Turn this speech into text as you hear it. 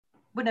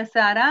Bună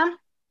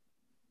seara!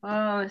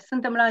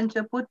 Suntem la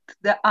început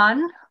de an.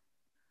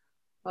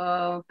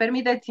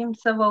 Permiteți-mi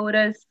să vă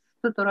urez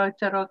tuturor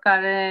celor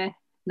care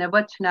ne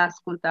văd și ne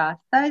ascultă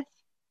astăzi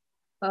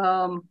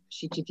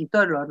și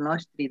cititorilor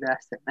noștri de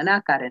asemenea,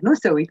 care nu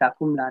se uită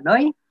acum la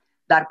noi,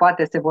 dar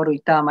poate se vor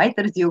uita mai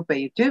târziu pe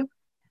YouTube.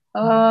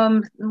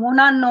 Un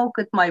an nou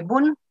cât mai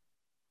bun,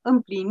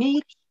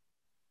 împliniri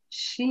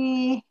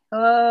și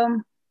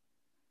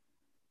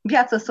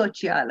viață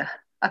socială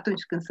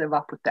atunci când se va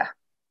putea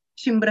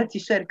și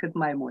îmbrățișări cât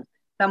mai mult.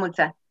 La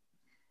mulți ani!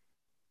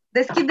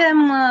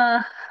 Deschidem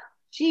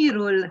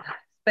șirul,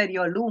 sper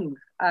eu, lung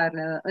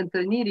al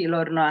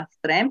întâlnirilor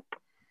noastre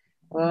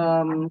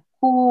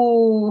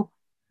cu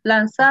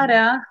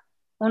lansarea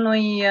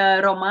unui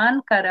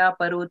roman care a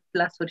apărut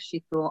la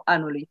sfârșitul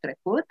anului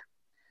trecut.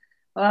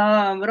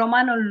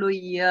 Romanul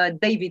lui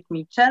David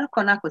Mitchell,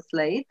 Conacul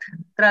Slate,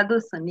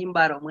 tradus în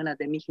limba română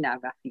de Mihnea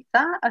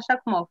Gafița, așa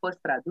cum au fost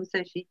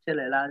traduse și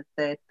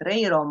celelalte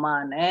 3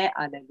 romane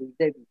ale lui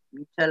David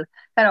Mitchell,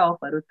 care au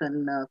apărut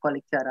în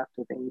colecția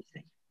Raftul de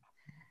Misei.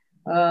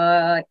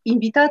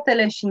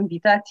 Invitatele și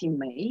invitații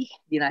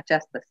mei din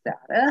această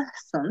seară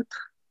sunt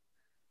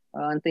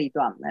întâi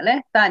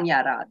doamnele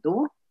Tania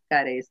Radu,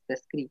 care este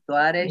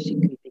scriitoare și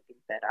critic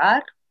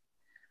literar,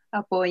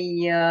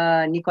 apoi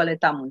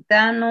Nicoleta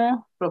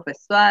Munteanu,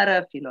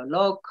 profesoară,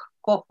 filolog,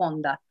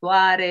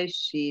 cofondatoare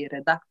și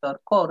redactor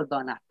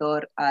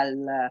coordonator al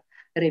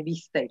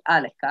revistei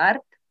Ale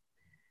Carte,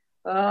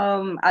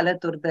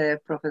 alături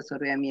de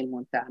profesorul Emil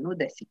Munteanu,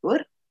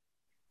 desigur.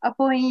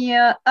 Apoi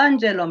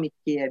Angelo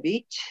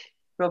Micchievici,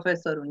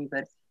 profesor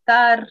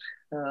universitar,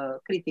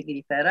 critic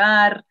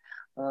literar,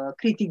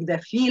 critic de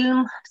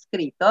film,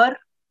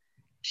 scriitor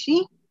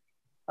și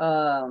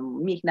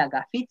Mihnea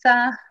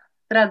Gafița,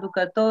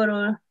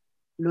 traducătorul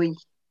lui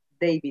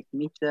David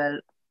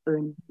Mitchell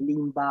în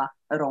limba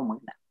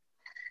română.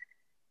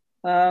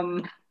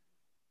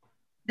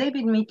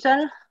 David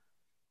Mitchell,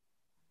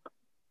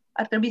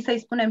 ar trebui să-i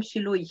spunem și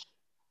lui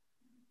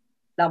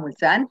la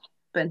mulți ani,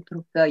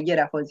 pentru că ieri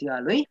a fost ziua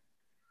lui,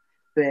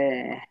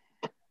 pe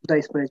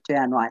 12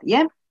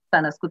 ianuarie. S-a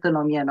născut în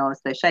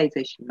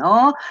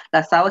 1969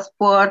 la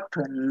Southport,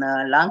 în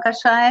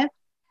Lancashire,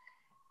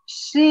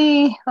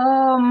 și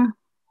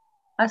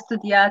a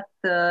studiat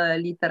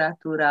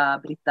literatura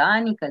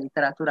britanică,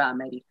 literatura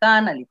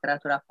americană,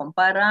 literatura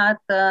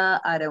comparată,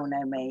 are un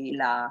MA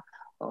la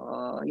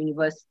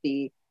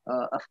University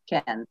of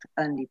Kent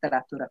în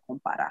literatură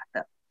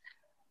comparată.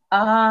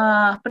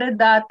 A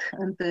predat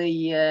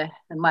întâi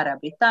în Marea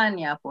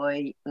Britanie,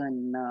 apoi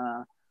în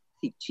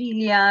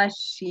Sicilia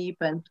și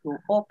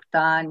pentru 8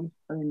 ani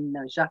în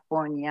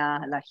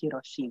Japonia, la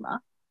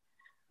Hiroshima,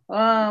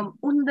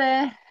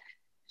 unde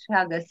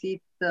și-a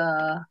găsit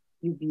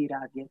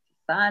iubirea vieții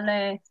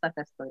sale, s-a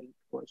căsătorit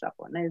cu o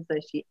japoneză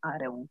și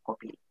are un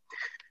copil.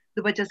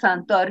 După ce s-a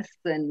întors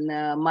în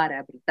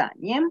Marea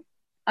Britanie,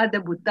 a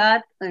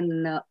debutat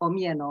în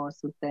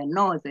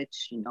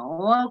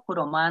 1999 cu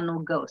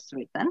romanul Ghost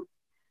Written.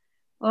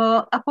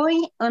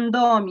 Apoi, în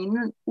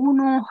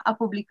 2001, a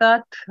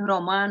publicat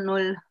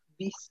romanul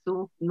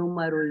Visul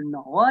numărul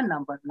 9,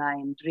 Number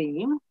 9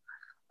 Dream.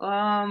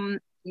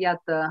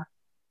 Iată,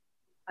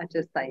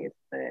 acesta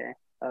este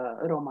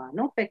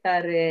romanul pe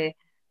care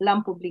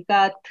l-am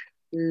publicat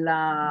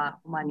la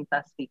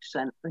Humanitas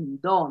Fiction în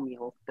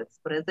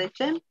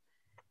 2018.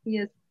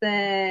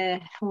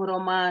 Este un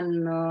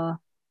roman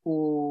cu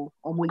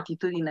o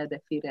multitudine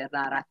de fire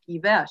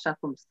narrative, așa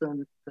cum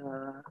sunt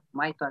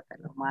mai toate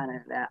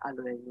romanele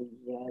ale lui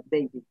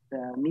David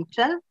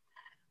Mitchell,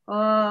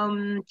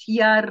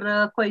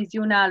 iar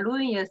coeziunea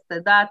lui este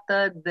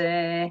dată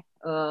de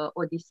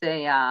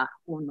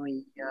Odiseea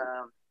unui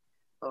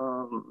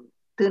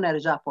tânăr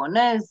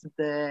japonez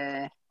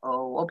de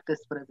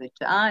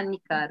 18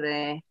 ani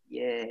care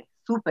e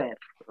super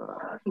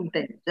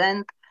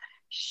inteligent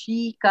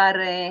și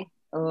care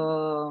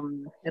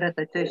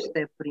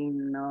rătăcește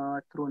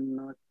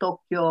printr-un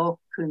Tokyo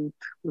cânt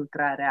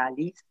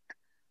ultrarealist,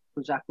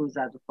 cu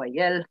Yakuza după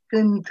el,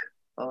 cânt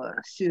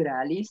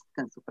surrealist,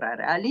 cânt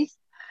suprarealist.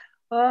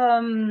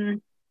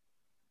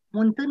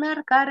 Un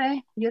tânăr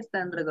care este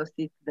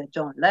îndrăgostit de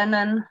John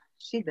Lennon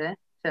și de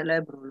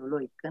celebrul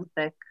lui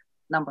cântec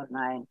Number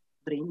 9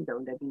 Dream, de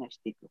unde vine și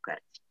titlul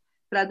cărții.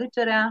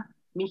 Traducerea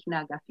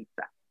Mihnea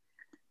Gafița.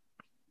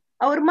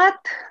 A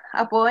urmat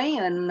apoi,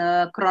 în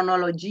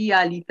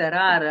cronologia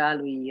literară a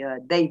lui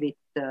David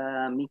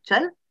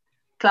Mitchell,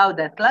 Cloud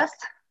Atlas,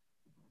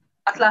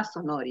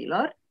 Atlasul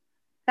Norilor,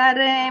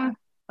 care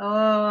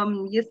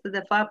este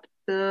de fapt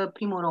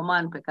primul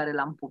roman pe care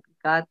l-am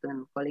publicat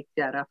în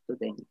colecția Raftul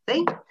de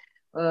Misei,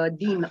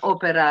 din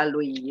opera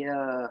lui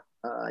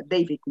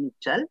David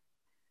Mitchell.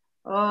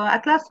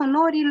 Atlasul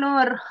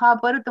Norilor a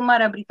apărut în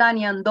Marea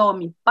Britanie în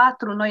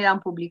 2004, noi l-am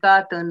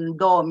publicat în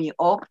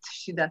 2008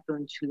 și de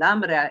atunci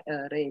l-am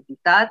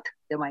reeditat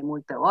de mai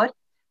multe ori,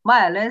 mai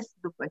ales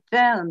după ce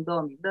în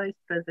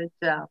 2012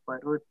 a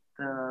apărut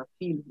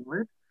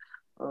filmul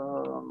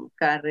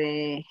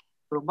care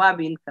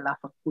probabil că l-a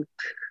făcut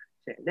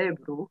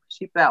celebru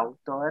și pe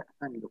autor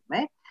în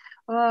lume.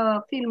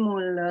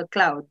 Filmul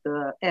Cloud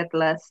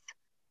Atlas,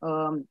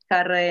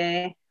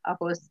 care a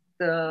fost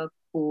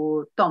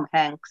cu Tom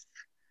Hanks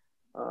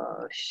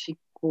și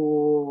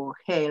cu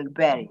Halle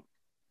Berry.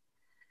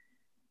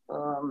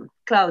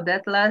 Cloud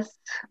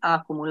Atlas a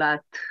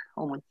acumulat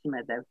o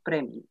mulțime de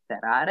premii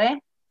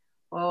literare.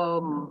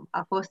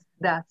 A fost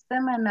de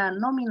asemenea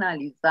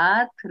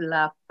nominalizat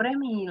la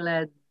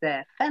premiile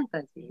de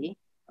fantasy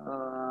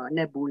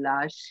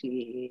Nebula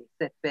și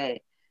S.F.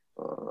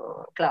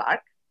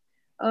 Clarke.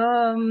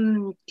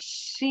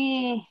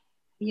 Și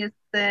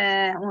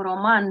este un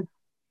roman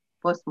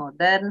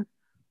postmodern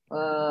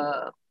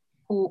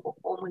cu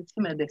o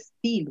mulțime de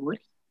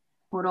stiluri,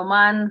 un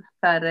roman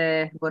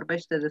care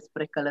vorbește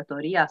despre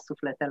călătoria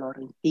sufletelor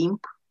în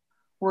timp,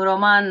 un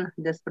roman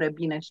despre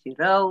bine și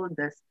rău,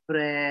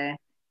 despre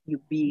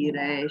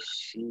iubire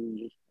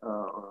și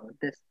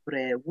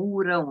despre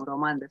ură, un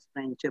roman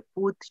despre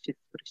început și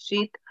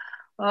sfârșit,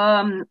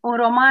 un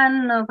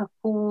roman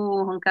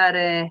în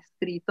care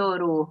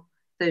scriitorul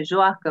se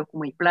joacă cum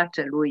îi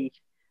place lui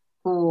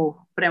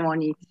cu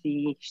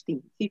premoniții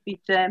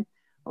științifice,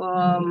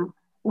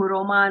 un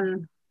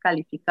roman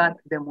calificat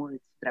de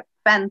mulți drept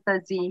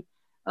fantasy,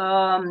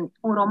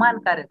 un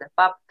roman care de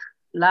fapt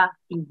l-a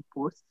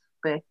impus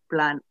pe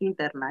plan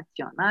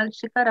internațional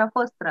și care a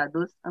fost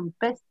tradus în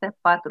peste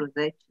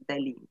 40 de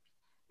limbi.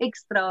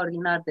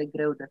 Extraordinar de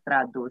greu de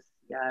tradus,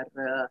 iar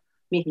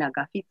Mihnea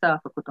Gafița a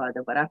făcut o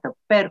adevărată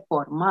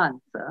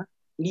performanță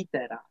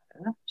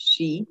literară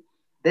și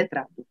de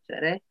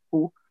traducere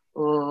cu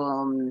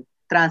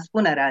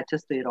transpunerea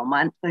acestui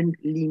roman în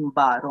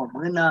limba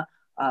română,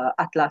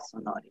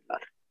 Atlasul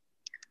Norilor.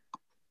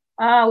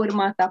 A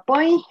urmat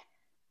apoi,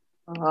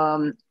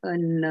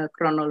 în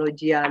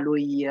cronologia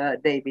lui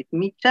David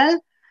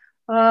Mitchell,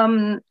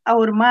 a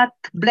urmat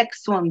Black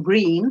Swan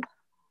Green,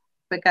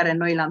 pe care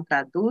noi l-am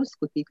tradus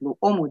cu titlul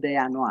Omul de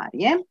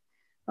ianuarie,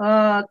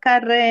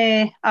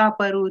 care a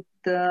apărut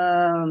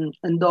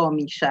în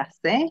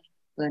 2006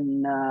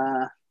 în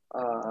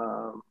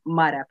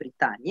Marea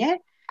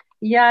Britanie,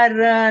 iar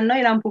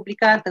noi l-am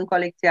publicat în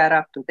colecția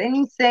Raptul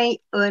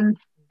Denisei în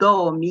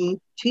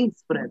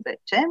 2015.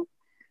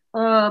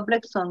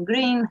 Black Swan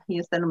Green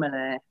este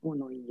numele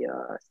unui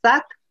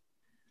sat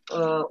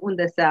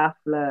unde se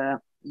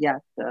află,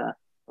 iată,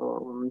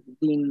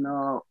 din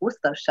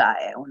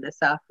Worcestershire, unde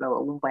se află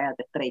un băiat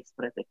de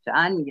 13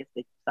 ani.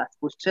 Este, s-a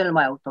spus, cel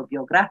mai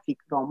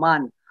autobiografic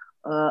roman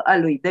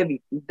al lui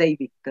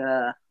David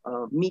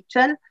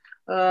Mitchell.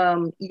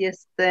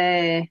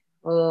 Este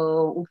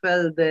un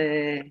fel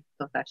de,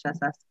 tot așa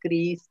s-a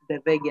scris, de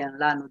veghe în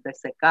lanul de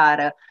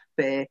secară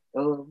pe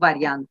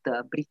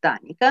variantă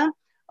britanică.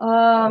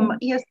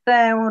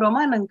 Este un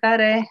roman în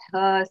care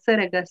se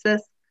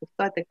regăsesc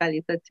toate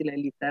calitățile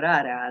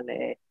literare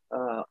ale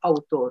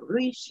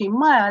autorului și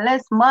mai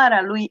ales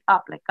marea lui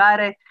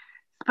aplecare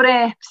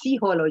spre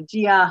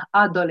psihologia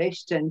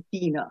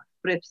adolescentină,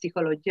 spre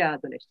psihologia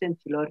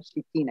adolescenților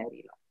și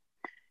tinerilor.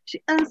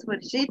 Și în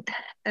sfârșit,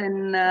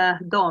 în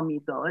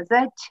 2020,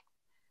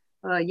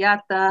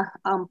 iată,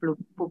 am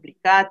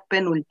publicat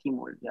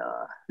penultimul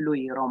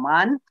lui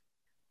roman,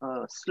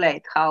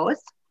 Slate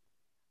House,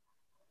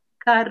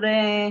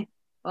 care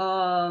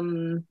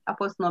a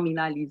fost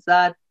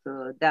nominalizat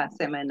de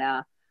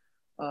asemenea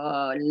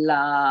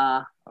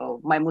la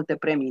mai multe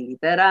premii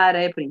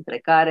literare, printre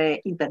care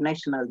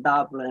International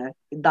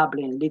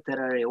Dublin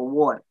Literary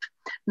Award.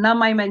 N-am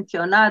mai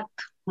menționat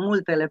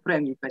multele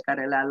premii pe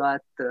care le-a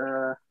luat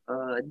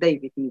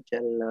David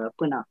Mitchell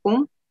până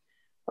acum.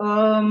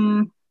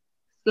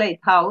 Slate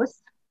House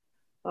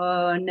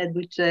ne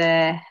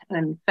duce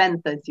în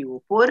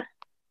fantasy-ul pur,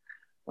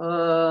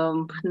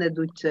 ne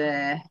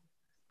duce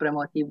spre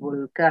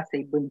motivul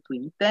casei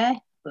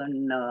bântuite,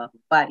 în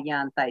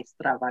varianta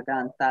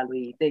extravagantă a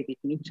lui David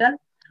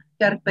Mitchell.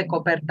 Chiar pe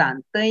coperta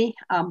întâi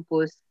am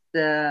pus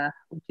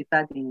un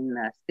citat din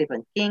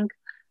Stephen King: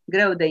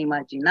 greu de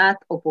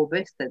imaginat, o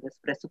poveste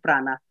despre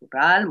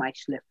supranatural, mai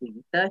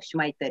șlefuită și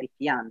mai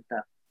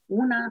terifiantă,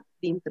 una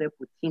dintre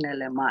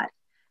puținele mari.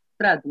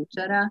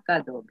 Traducerea, ca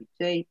de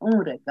obicei,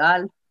 un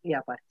regal, îi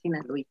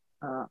aparține lui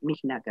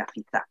Mihnea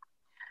Gafița.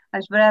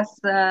 Aș vrea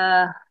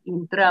să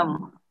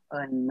intrăm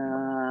în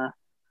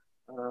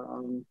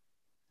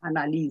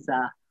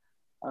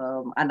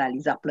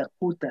analiza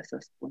plăcută, să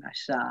spun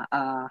așa,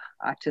 a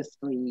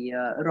acestui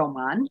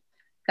roman,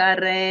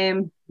 care,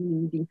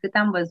 din câte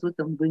am văzut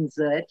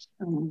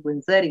în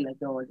vânzările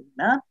de o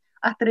lună,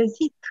 a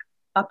trezit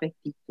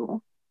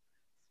apetitul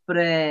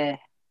spre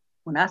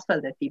un astfel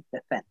de tip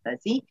de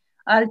fantasy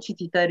al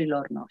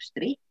cititorilor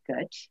noștri,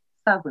 căci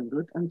s-a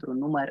vândut într-un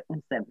număr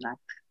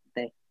însemnat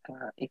de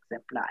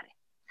exemplare.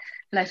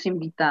 L-aș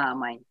invita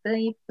mai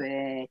întâi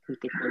pe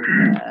criticul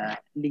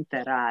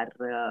literar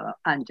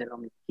Angelo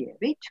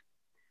Mickiewicz,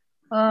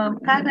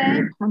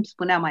 care îmi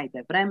spunea mai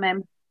devreme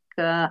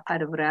că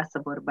ar vrea să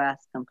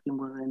vorbească în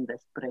primul rând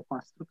despre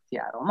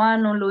construcția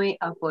romanului,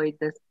 apoi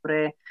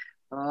despre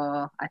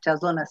acea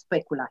zonă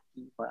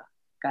speculativă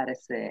care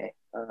se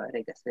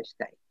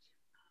regăsește aici.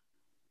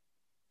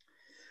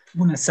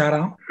 Bună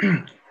seara!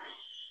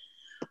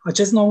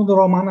 Acest nou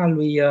roman al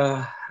lui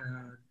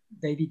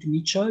David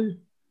Mitchell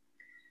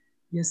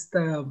este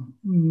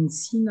în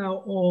sine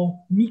o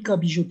mică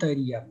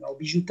bijuterie. O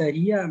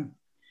bijuterie,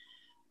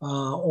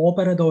 o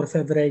operă de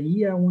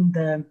orfevrerie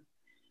unde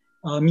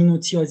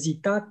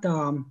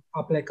minuțiozitatea,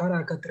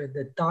 aplecarea către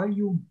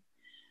detaliu,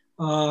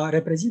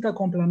 reprezintă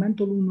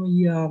complementul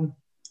unui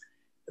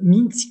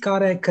minți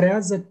care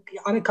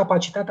are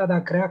capacitatea de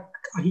a crea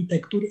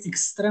arhitecturi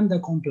extrem de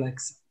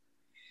complexe.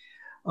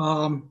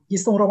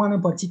 Este un roman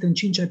împărțit în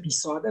 5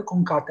 episoade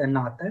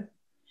concatenate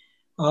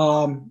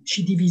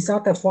și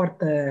divizate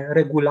foarte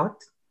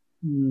regulat,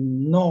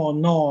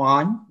 9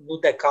 ani, nu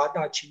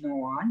decada, ci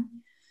 9 ani,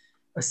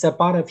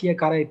 separă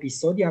fiecare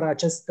episod, iar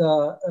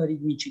această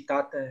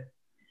ritmicitate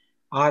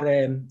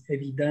are,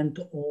 evident,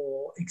 o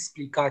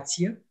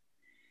explicație.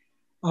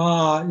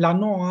 La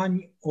 9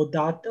 ani,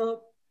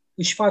 odată,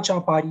 își face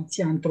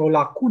apariția într-o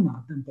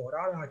lacună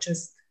temporală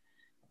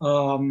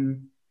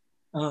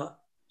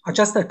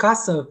această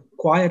casă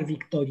cu aer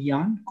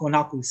victorian,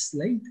 conacul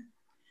Slade,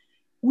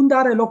 unde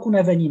are loc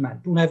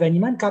un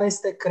eveniment care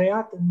este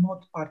creat în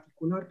mod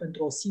particular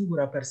pentru o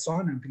singură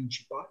persoană în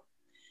principal,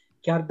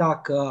 chiar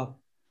dacă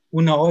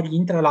uneori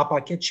intră la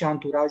pachet și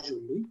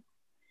anturajul lui.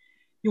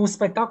 E un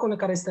spectacol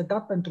care este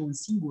dat pentru un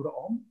singur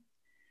om,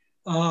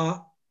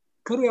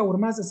 căruia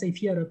urmează să-i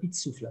fie răpit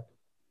sufletul.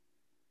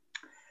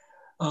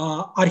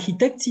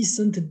 Arhitecții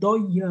sunt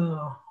doi,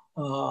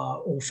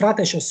 o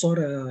frate și o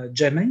soră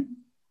gemeni,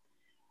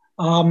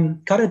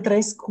 care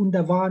trăiesc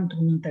undeva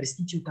într-un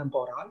interstițiu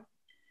temporal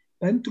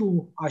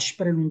pentru a-și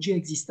prelungi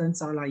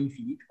existența la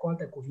infinit, cu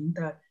alte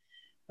cuvinte,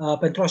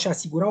 pentru a-și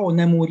asigura o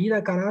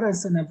nemurire care are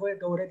însă nevoie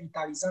de o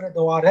revitalizare, de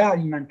o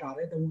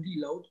realimentare, de un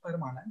reload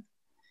permanent,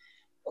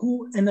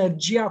 cu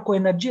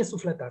energie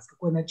sufletească,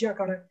 cu energia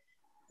care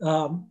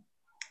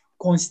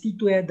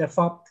constituie, de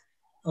fapt,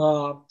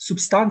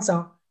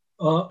 substanța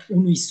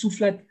unui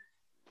suflet,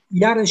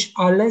 iarăși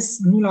ales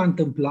nu la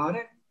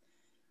întâmplare,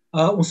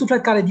 un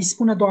suflet care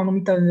dispune de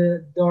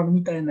o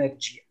anumită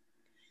energie.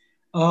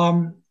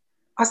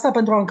 Asta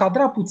pentru a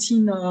încadra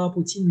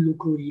puțin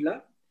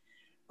lucrurile,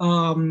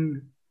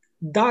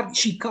 dar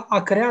și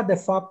a crea, de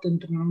fapt,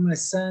 într-un anume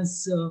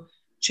sens,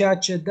 ceea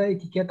ce dă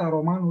eticheta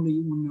romanului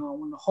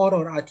un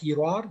horror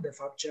atiroar, de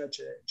fapt ceea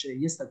ce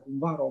este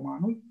cumva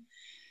romanul,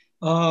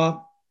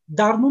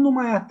 dar nu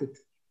numai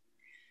atât.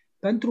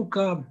 Pentru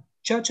că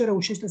ceea ce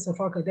reușește să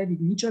facă David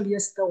Mitchell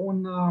este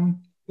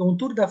un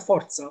tur de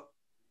forță.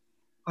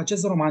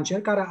 Acest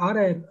romancier care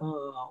are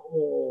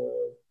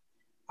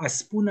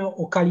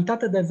o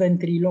calitate de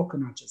ventriloc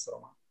în acest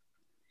roman.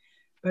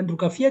 Pentru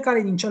că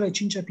fiecare din cele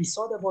 5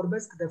 episoade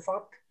vorbesc, de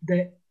fapt,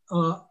 de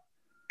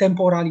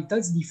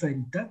temporalități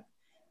diferite,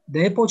 de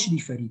epoci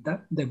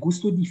diferite, de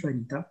gusturi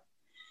diferite,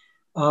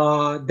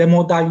 de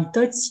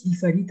modalități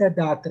diferite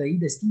de a trăi,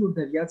 de stiluri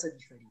de viață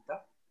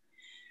diferite,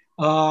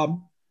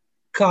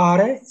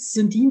 care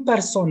sunt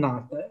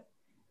impersonate,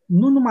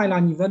 nu numai la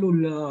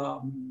nivelul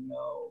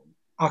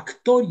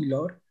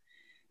actorilor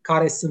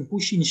care sunt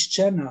puși în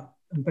scenă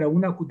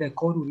împreună cu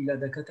decorurile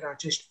de către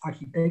acești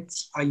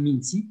arhitecți ai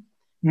minții,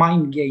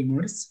 mind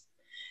gamers,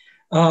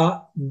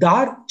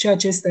 dar ceea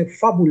ce este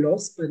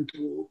fabulos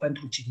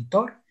pentru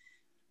cititor,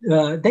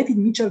 David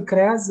Mitchell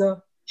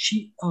creează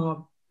și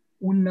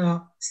un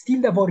stil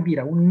de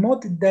vorbire, un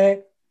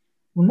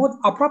mod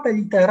aproape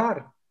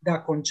literar de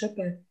a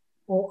concepe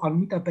o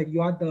anumită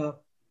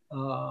perioadă,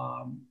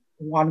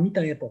 o anumită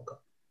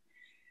epocă.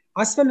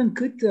 Astfel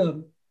încât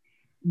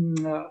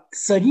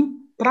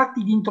sărim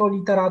practic dintr-o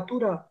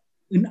literatură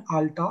în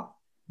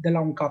alta, de la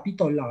un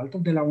capitol la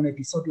altul, de la un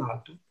episod la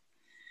altul.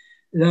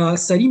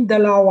 Sărim de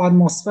la o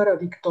atmosferă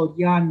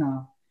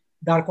victoriană,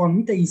 dar cu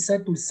anumite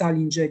inserturi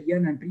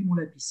salingeriene în primul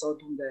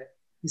episod, unde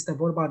este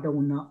vorba de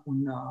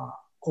un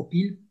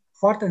copil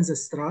foarte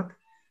înzestrat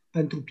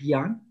pentru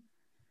pian,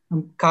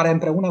 care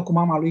împreună cu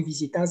mama lui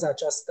vizitează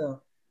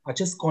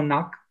acest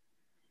conac.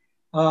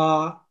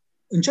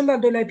 În cel de-al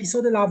doilea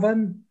episod îl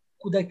avem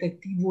cu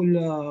detectivul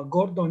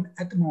Gordon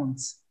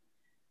Edmonds.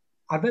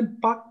 Avem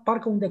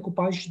parcă un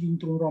decupaj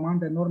dintr-un roman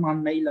de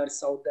Norman Mailer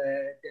sau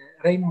de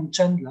Raymond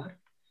Chandler,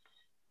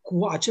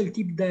 cu acel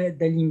tip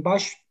de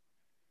limbaj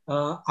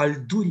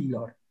al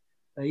durilor.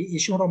 E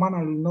și un roman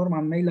al lui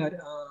Norman Mailer,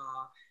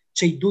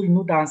 Cei duri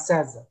nu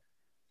dansează.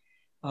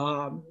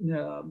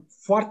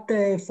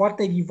 Foarte,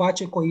 foarte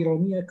vivace, cu o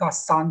ironie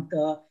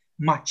casantă,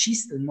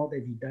 macist în mod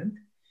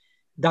evident,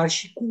 dar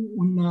și cu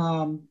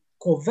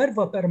o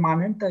vervă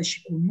permanentă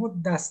și cu un mod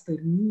de a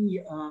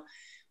stârni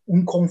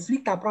un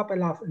conflict aproape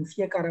în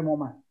fiecare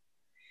moment.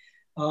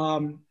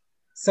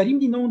 Sărim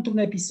din nou într-un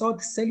episod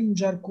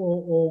Salinger cu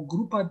o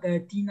grupă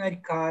de tineri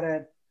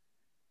care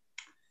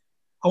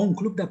au un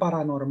club de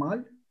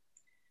paranormal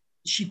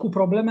și cu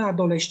probleme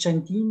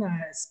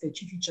adolescentine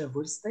specifice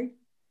vârstei,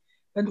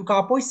 pentru că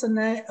apoi să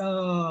ne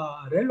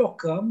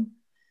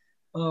relocăm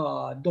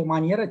de o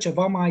manieră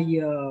ceva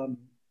mai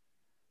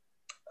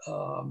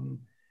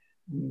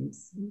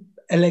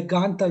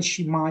elegantă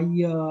și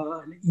mai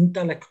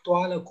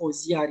intelectuală, cu o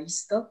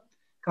ziaristă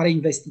care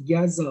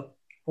investigează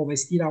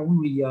povestirea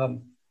unui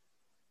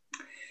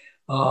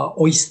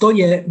o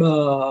istorie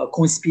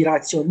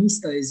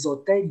conspiraționistă,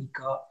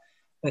 ezoterică,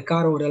 pe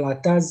care o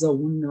relatează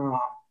un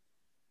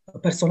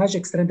personaj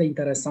extrem de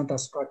interesant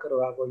asupra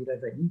căruia voi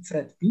reveni,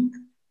 Fred Pink,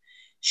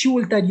 și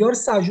ulterior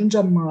să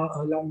ajungem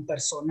la un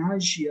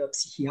personaj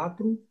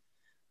psihiatru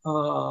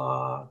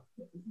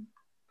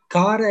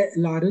care,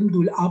 la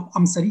rândul,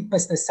 am sărit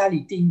peste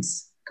Sally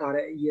Tings,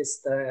 care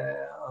este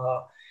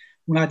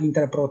una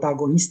dintre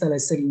protagonistele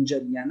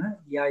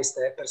seringeriene. Ea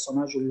este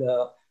personajul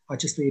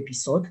acestui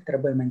episod,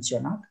 trebuie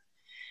menționat.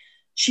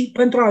 Și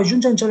pentru a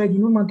ajunge în cele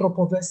din urmă într-o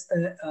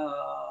poveste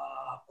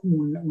cu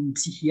un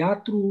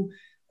psihiatru,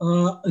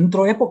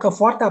 într-o epocă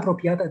foarte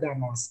apropiată de a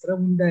noastră,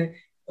 unde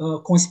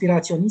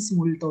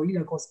conspiraționismul,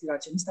 teoriile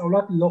conspiraționiste au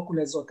luat locul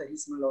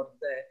ezoterismelor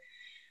de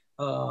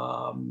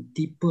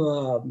tip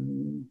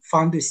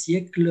fin de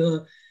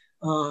siècle,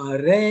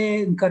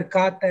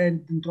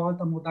 reîncărcate într-o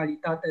altă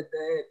modalitate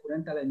de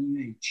curentele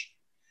New Age.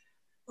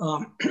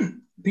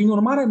 Prin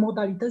urmare,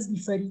 modalități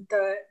diferite,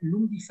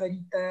 lumi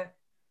diferite,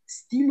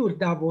 stiluri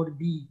de a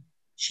vorbi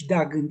și de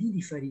a gândi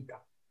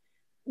diferite.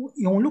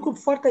 E un lucru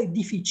foarte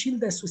dificil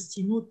de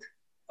susținut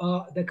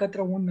de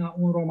către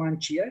un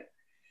romancier.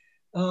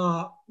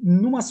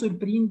 Nu mă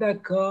surprinde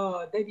că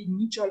David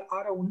Mitchell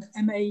are un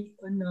MA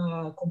în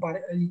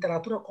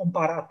literatură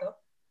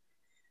comparată.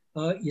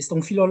 Este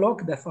un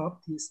filolog, de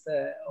fapt,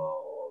 este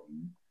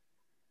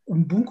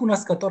un bun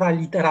cunoscător al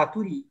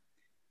literaturii,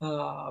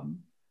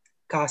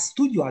 ca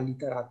studiu al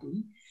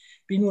literaturii.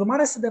 Prin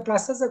urmare, se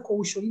deplasează cu o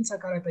ușurință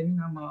care pe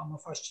mine mă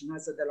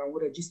fascinează de la un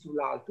registru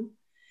la altul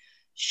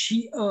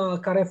și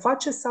care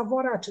face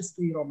savoarea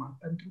acestui roman.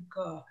 Pentru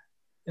că,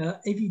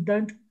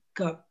 evident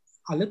că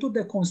alături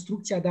de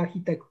construcția de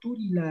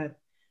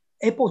arhitecturile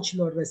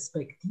epocilor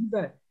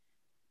respective,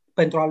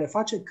 pentru a le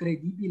face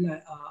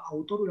credibile,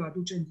 autorul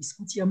aduce în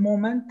discuție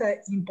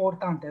momente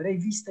importante,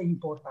 reviste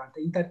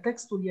importante.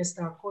 Intertextul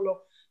este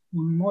acolo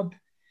un mod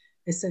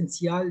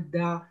esențial de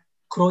a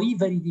croi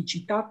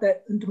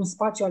veridicitate într-un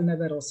spațiu al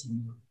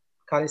neverosimilului,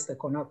 care este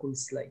conacul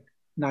Slade.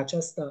 În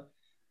această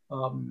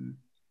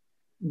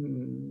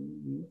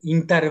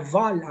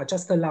interval,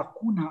 această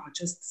lacună,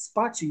 acest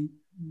spațiu,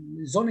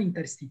 zonă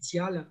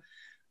interstițială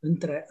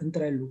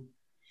între lumi.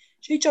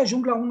 Și aici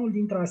ajung la unul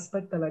dintre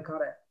aspectele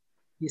care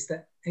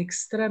este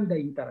extrem de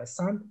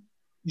interesant.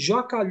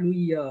 Joaca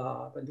lui,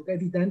 pentru că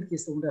evident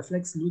este un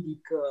reflex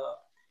ludic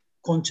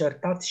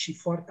concertat și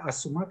foarte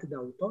asumat de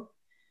autor,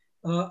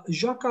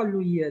 joaca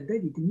lui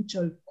David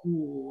Mitchell cu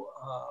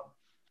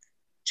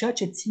ceea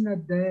ce ține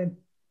de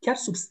chiar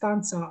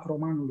substanța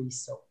romanului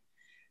său,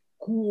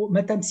 cu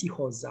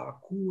metempsihoza,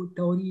 cu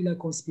teoriile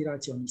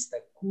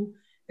conspiraționiste, cu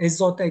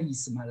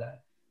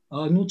ezoterismele,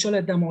 nu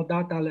cele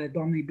demodate ale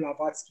doamnei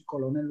Blavatsky,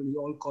 colonelului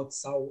Olcott,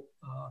 sau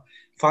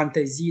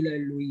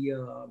fanteziile lui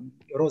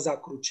Roza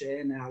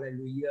Cruceene, ale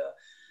lui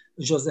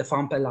Joseph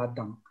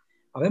Peladin.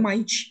 Avem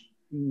aici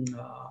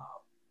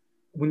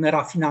un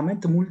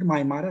rafinament mult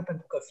mai mare,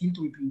 pentru că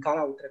filtrul prin care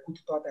au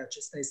trecut toate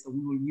acestea este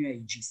unul new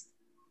ageist.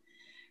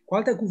 Cu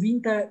alte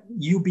cuvinte,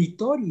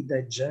 iubitorii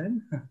de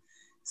gen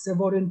se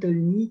vor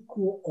întâlni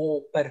cu o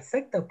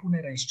perfectă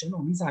punere în scenă,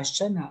 o miză în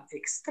scenă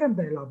extrem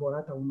de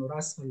elaborată a unor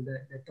astfel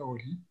de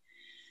teorii,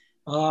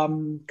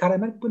 care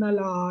merg până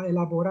la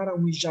elaborarea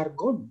unui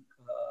jargon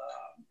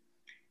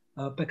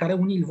pe care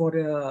unii îl vor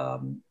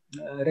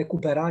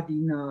recupera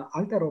din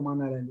alte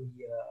romane ale lui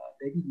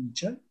David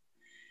Mitchell,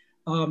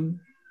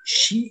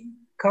 și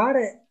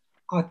care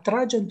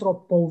atrage într-o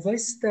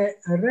poveste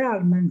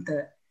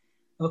realmente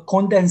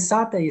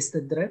condensată, este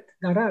drept,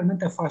 dar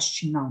realmente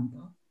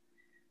fascinantă,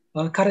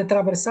 care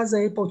traversează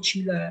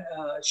epocile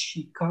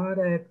și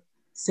care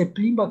se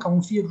plimbă ca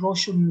un fir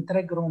roșu în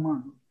întreg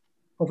roman.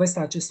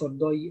 Povestea acestor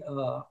doi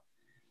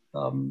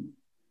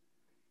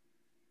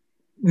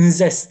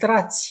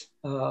înzestrați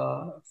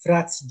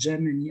frați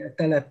gemeni,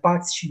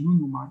 telepați și nu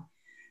numai,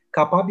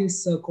 capabili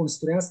să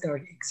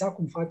construiască exact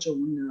cum face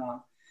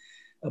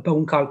pe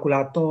un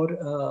calculator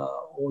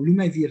o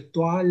lume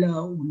virtuală,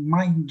 un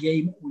mind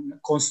game, un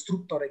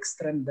constructor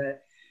extrem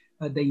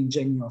de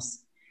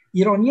ingenios.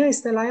 Ironia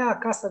este la ea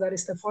acasă, dar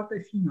este foarte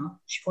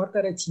fină și foarte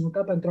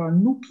reținută pentru a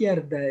nu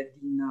pierde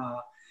din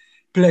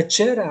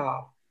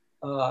plăcerea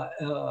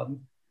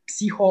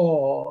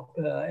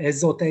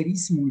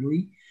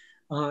psihoezoterismului,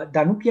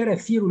 dar nu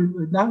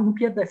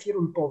pierde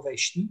firul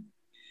poveștii.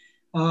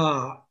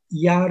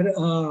 Iar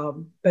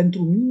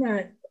pentru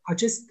mine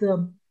acest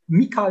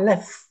mic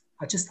alef,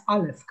 acest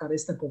alef care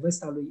este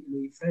povestea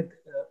lui Fred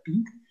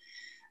Pink,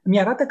 mi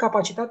arată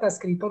capacitatea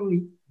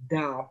scriitorului de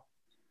a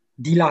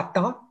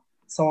dilata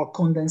sau a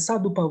condensa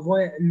după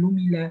voie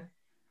lumile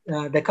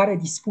de care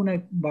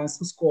dispune, v-am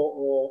spus, cu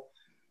o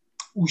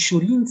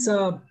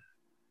ușurință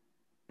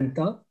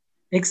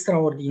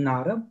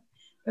extraordinară,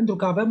 pentru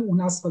că avem un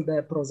astfel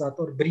de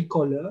prozator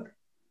bricoleur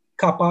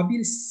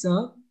capabil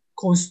să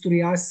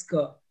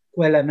construiască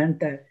cu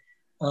elemente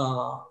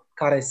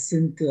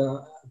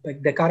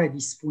de care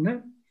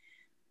dispune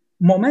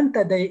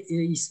momente de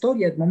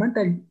istorie,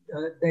 momente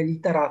de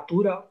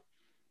literatură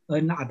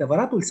în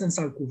adevăratul sens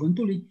al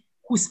cuvântului,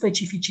 cu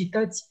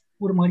specificități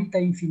urmărite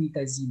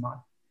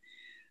infinitezimal.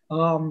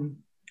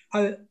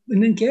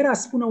 În încheiere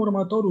spune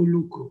următorul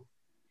lucru.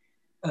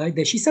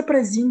 Deși se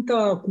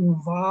prezintă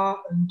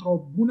cumva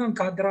într-o bună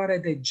încadrare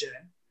de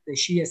gen,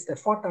 deși este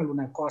foarte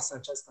alunecoasă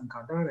această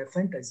încadrare,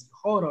 fantasy,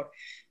 horror,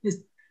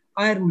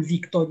 aerul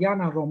victorian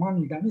al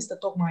romanului, dar nu este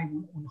tocmai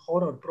un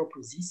horror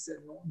propriu-zis,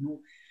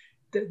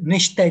 nu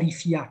ești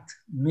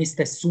terifiat, nu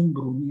este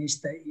sumbru, nu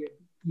este,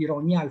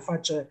 ironia îl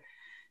face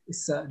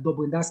să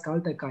dobândească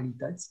alte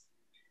calități.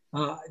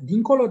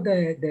 Dincolo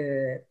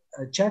de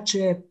ceea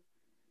ce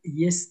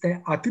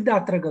este atât de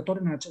atrăgător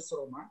în acest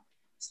roman,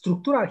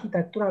 structura,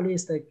 arhitectura lui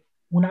este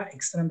una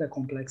extrem de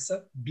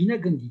complexă, bine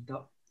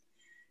gândită.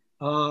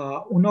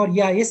 Unor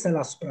ea este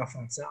la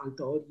suprafață,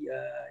 alteori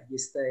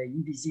este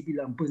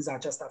invizibilă în pânza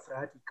aceasta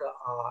freatică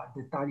a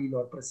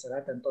detaliilor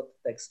presărate în tot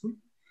textul.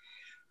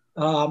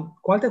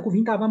 Cu alte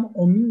cuvinte, avem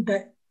o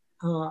minte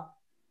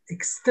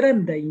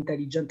extrem de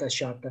inteligentă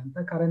și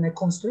atentă, care ne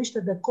construiește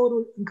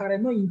decorul în care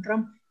noi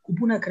intrăm cu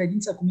bună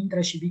credință, cum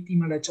intră și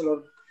victimele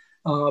celor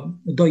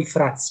doi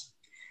frați.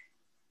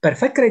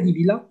 Perfect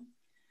credibilă,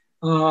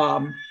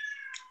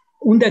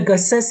 unde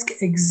găsesc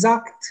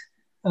exact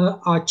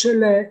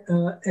acele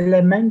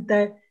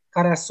elemente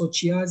care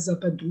asociază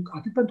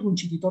atât pentru un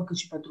cititor cât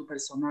și pentru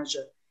personaje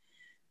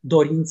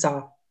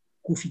dorința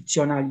cu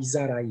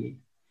ficționalizarea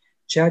ei.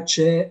 Ceea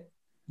ce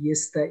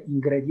este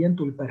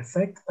ingredientul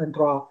perfect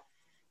pentru a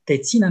te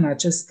ține în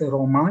acest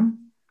roman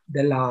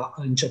de la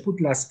început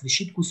la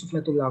sfârșit cu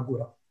sufletul la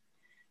gură.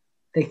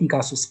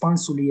 Tehnica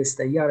suspansului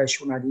este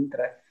iarăși una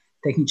dintre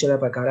tehnicile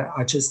pe care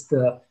acest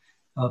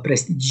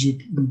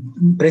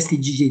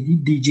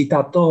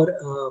prestidigitator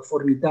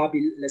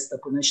formidabil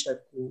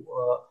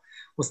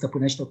o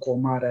stăpânește cu o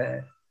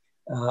mare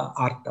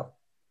artă.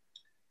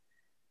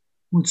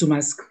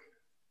 Mulțumesc!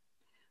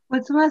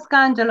 Mulțumesc,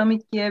 Angelo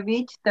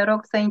Micchievici. Te rog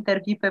să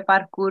intervii pe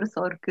parcurs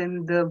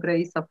oricând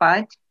vrei să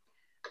faci.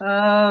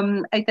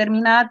 Ai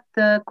terminat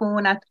cu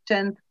un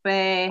accent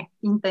pe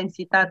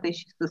intensitate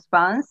și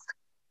suspans.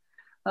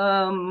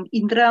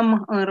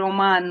 Intrăm în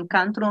roman ca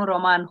într-un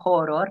roman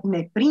horror,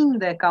 ne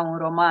prinde ca un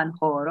roman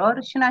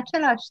horror și în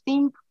același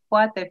timp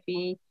poate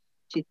fi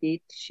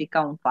citit și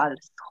ca un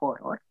fals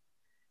horror.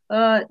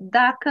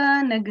 Dacă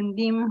ne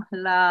gândim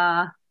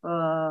la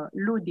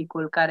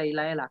ludicul care e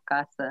la el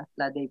acasă,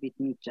 la David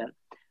Mitchell,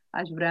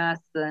 aș vrea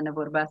să ne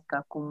vorbească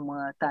acum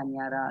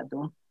Tania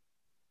Radu.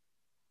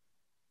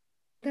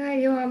 Da,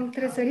 eu am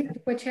trezărit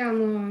după ce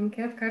am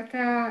încheiat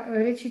cartea,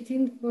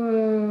 recitind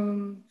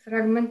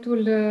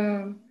fragmentul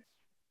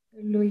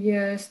lui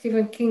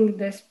Stephen King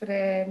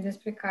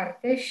despre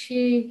carte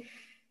și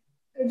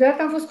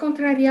deodată am fost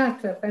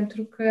contrariată,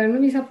 pentru că nu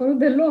mi s-a părut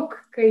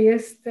deloc că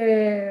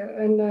este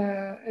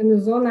în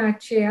zona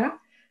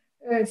aceea.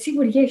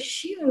 Sigur, e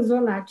și în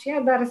zona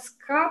aceea, dar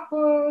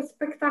scapă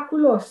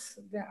spectaculos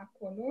de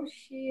acolo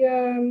și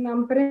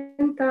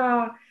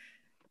amprenta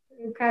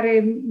care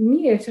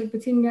mie, cel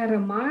puțin, mi-a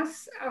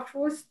rămas, a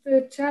fost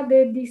cea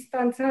de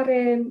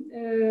distanțare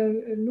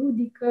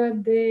ludică,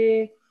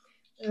 de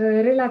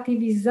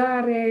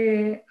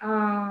relativizare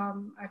a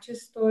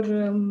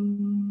acestor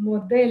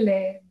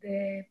modele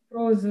de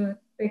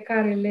proză pe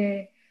care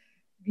le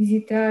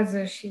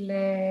vizitează și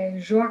le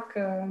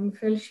joacă în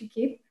fel și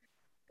chip.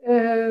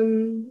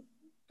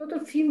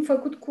 Totul fiind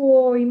făcut cu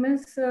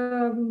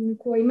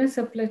o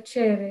imensă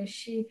plăcere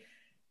și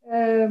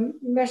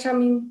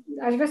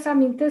aș vrea să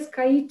amintesc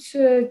aici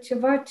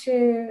ceva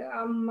ce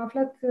am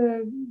aflat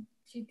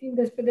citind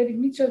despre David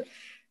Mitchell.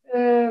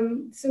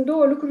 Sunt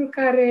două lucruri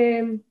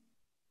care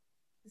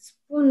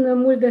spun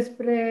mult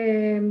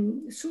despre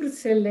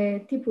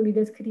sursele tipului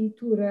de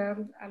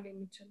scriitură al lui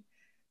Mitchell.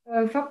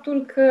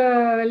 Faptul că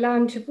la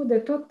început de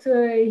tot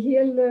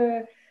el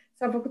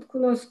s-a făcut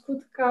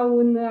cunoscut ca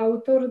un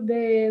autor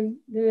de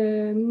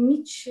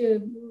mici,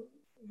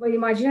 vă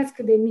imaginați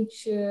cât de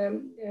mici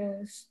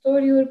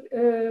story-uri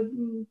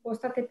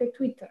postate pe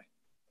Twitter.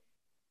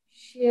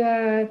 Și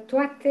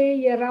toate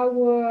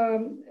erau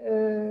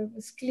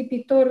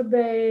sclipitori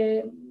de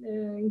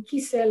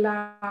închise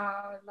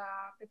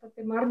pe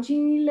toate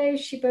marginile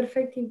și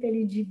perfect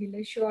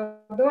inteligibile. Și o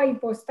a doua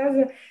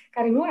ipostază,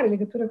 care nu are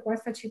legătură cu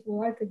asta, ci cu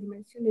o altă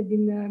dimensiune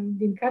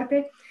din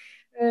carte,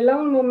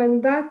 la un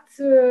moment dat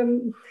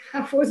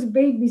a fost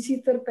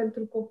babysitter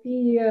pentru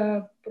copiii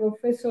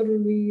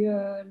profesorului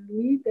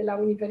lui de la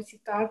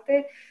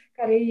universitate,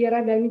 care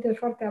era de aminte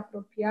foarte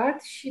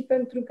apropiat și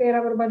pentru că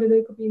era vorba de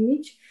doi copii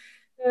mici,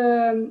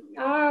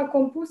 a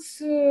compus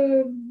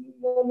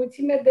o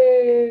mulțime de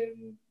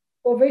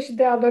povești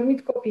de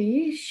adormit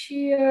copiii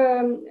și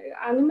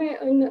anume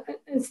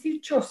în stil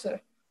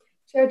Chaucer,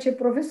 ceea ce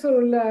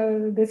profesorul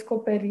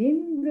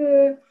descoperind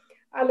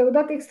a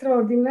lăudat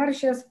extraordinar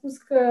și a spus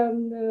că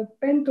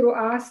pentru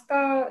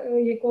asta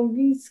e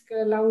convins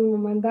că la un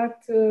moment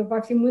dat va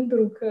fi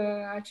mândru că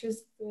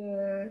acest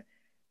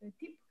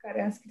tip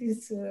care a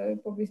scris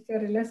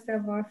povestioarele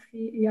astea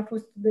i-a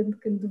fost student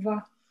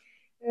cândva.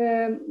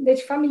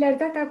 Deci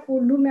familiaritatea cu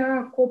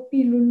lumea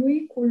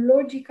copilului, cu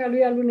logica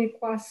lui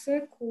alunecoasă,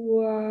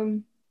 cu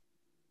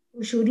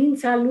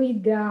ușurința lui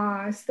de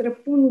a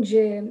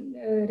străpunge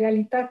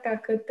realitatea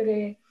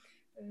către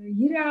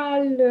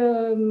ireal,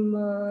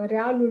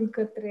 realul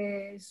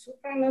către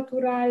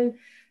supranatural,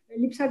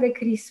 lipsa de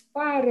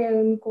crispare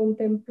în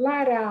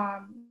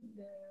contemplarea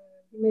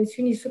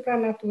dimensiunii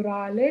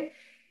supranaturale,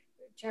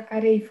 cea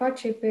care îi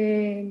face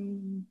pe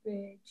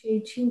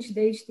cei 5 de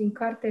aici din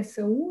carte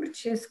să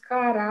urce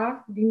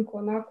scara din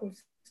conacul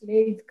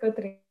Slade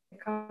către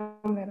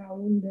camera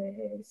unde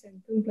se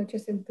întâmplă ce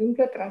se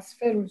întâmplă,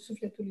 transferul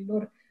sufletului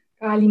lor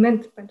ca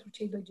aliment pentru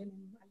cei doi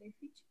generi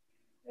malefici.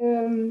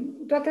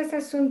 Toate astea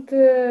sunt,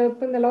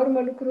 până la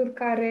urmă, lucruri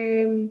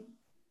care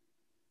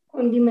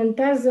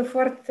condimentează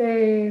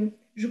foarte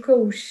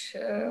jucăuș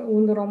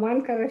un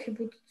roman care ar fi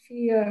putut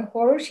fi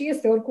horror și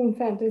este oricum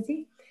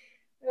fantasy.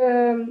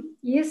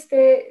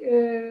 Este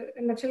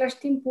în același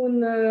timp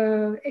un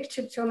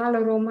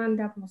excepțional roman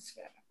de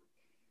atmosferă.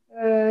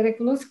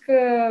 Recunosc că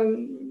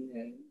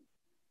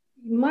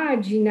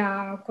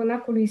imaginea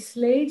conacului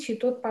Slade și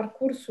tot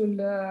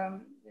parcursul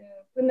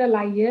până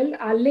la el,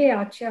 alea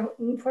aceea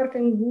foarte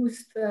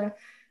îngustă,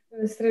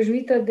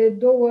 străjuită de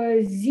două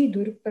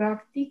ziduri,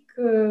 practic,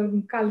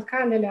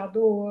 calcanele a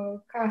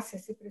două case,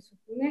 se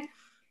presupune,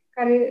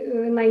 care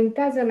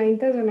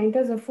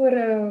înaintează,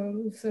 fără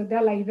să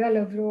dea la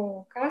iveală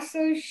vreo casă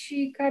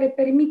și care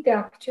permite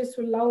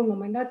accesul la un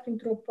moment dat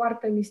printr-o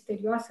poartă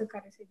misterioasă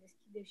care se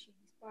deschide și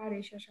dispare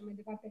și așa mai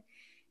departe.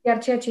 Iar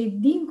ceea ce e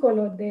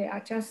dincolo de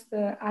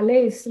această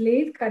alee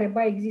Slade, care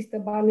ba există,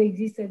 ba nu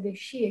există,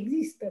 deși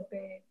există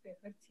pe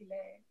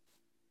hărțile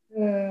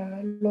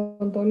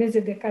londoneze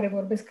de care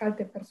vorbesc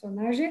alte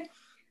personaje,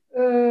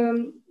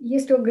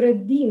 este o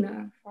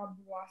grădină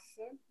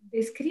fabuoasă.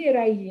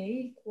 Descrierea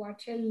ei cu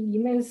acel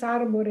imens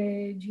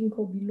arbore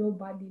ginkgo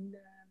biloba din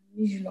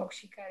mijloc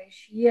și care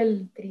și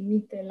el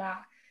trimite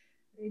la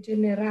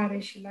regenerare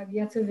și la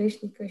viață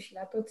veșnică și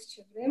la tot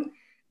ce vrem,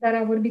 dar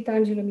a vorbit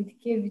Angelo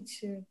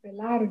Mitkevici pe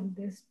larg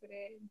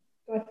despre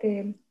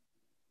toate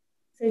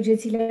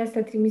săgețile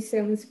astea trimise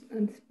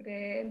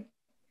înspre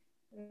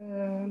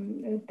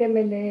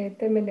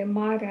temele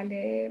mari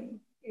ale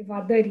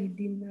evadării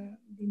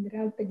din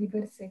real pe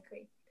diverse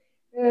căi.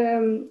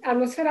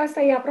 Atmosfera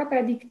asta e aproape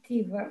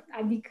adictivă,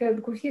 adică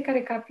cu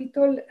fiecare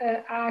capitol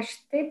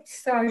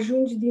aștepți să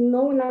ajungi din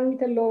nou în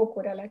anumite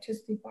locuri ale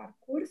acestui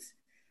parcurs.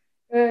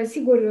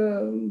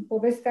 Sigur,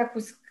 povestea cu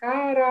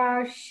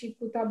scara și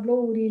cu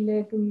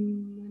tablourile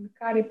în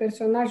care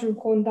personajul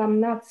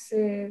condamnat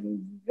se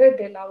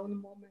vede la un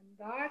moment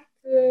dat,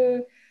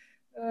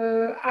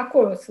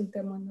 acolo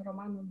suntem în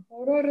romanul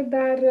horror,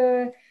 dar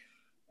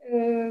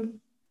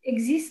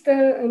există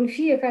în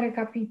fiecare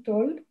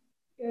capitol,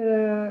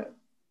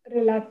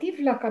 relativ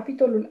la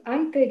capitolul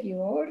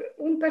anterior,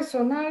 un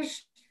personaj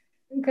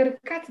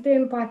încărcat de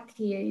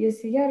empatie.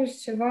 Este iarăși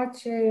ceva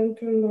ce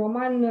într-un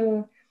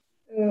roman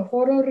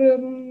horror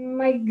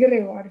mai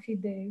greu ar fi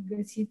de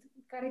găsit,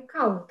 care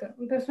caută.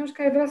 Un personaj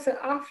care vrea să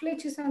afle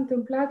ce s-a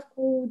întâmplat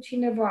cu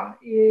cineva.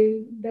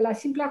 De la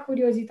simpla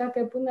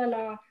curiozitate până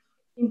la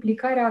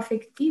implicarea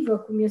afectivă,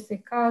 cum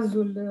este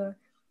cazul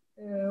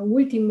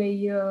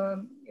ultimei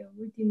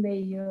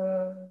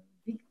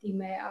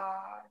victime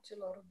a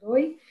celor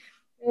doi.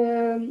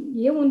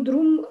 E un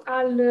drum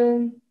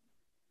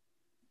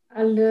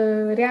al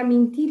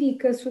reamintirii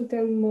că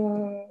suntem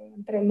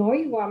între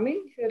noi,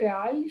 oameni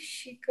reali,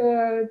 și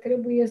că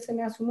trebuie să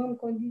ne asumăm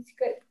condiții,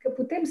 că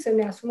putem să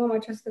ne asumăm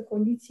această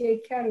condiție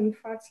chiar în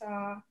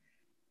fața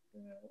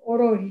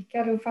ororii,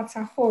 chiar în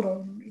fața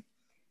horrorului.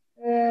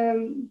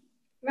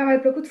 Mi-a mai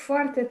plăcut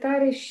foarte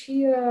tare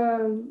și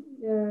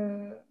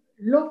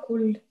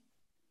locul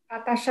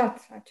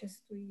atașat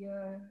acestui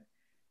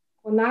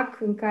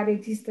conac în care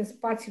există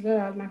spațiul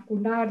ăla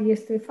nacular.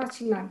 Este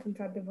fascinant,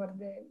 într-adevăr,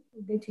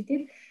 de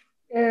citit.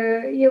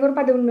 E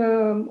vorba de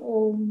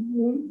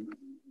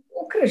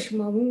o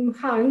crâșmă, un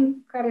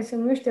han care se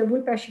numește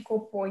Vulpea și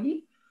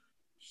Copoii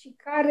și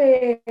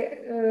care,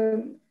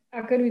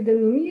 a cărui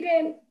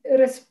denumire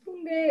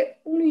răspunde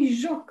unui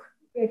joc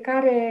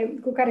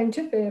cu care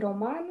începe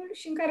romanul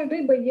și în care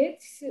doi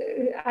băieți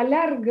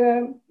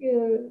aleargă,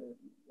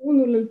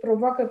 unul îl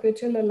provoacă pe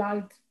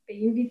celălalt, pe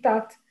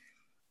invitat,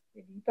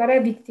 pe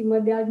viitoarea victimă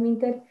de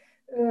altminteri,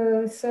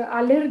 să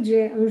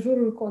alerge în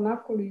jurul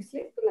conacului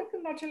Slade până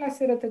când acela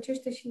se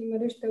rătăcește și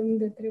nimerește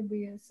unde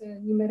trebuie să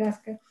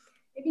nimerească.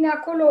 E bine,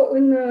 acolo,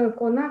 în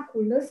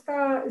conacul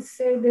ăsta,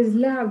 se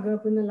dezleagă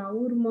până la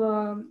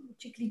urmă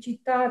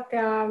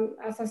ciclicitatea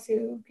asta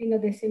plină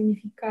de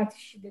semnificații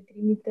și de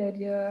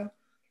trimiteri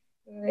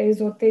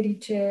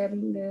ezoterice.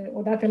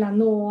 Odată la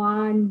 9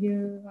 ani,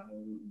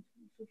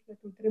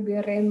 sufletul trebuie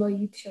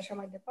reînnoit și așa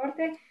mai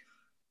departe.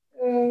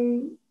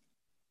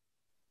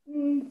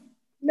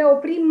 Ne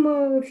oprim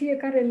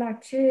fiecare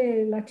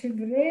la ce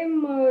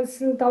vrem.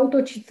 Sunt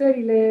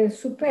autocitările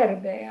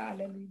superbe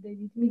ale lui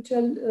David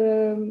Mitchell,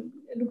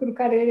 lucruri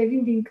care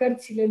revin din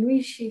cărțile lui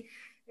și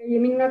e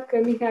minunat că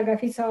Mihnea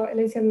Gafisa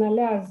le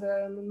semnalează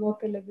în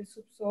notele de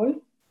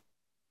subsol.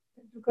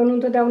 pentru că nu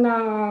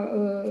întotdeauna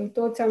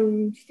toți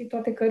am citit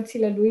toate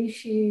cărțile lui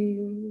și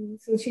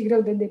sunt și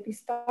greu de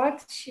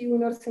depistat și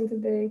uneori sunt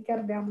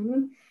chiar de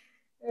amănunt.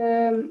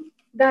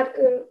 Dar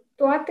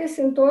toate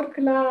se întorc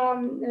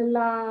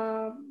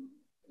la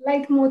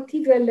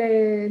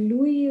leitmotivele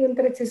lui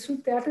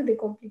întrețesute atât de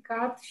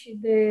complicat și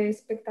de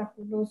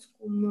spectaculos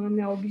cum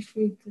ne-a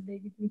obișnuit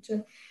David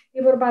Mitchell.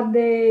 E vorba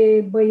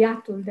de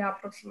băiatul de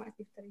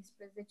aproximativ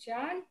 13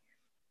 ani,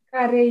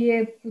 care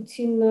e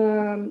puțin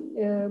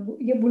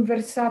e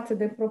bulversat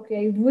de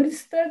propria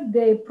vârstă,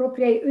 de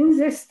propria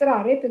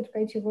înzestrare, pentru că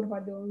aici e vorba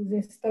de o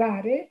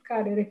înzestrare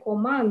care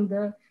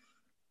recomandă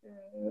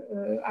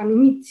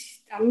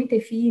anumite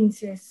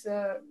ființe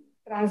să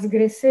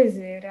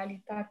transgreseze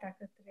realitatea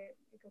către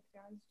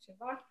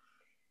altceva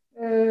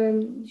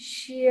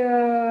și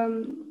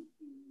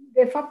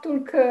de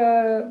faptul că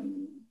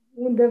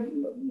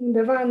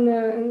undeva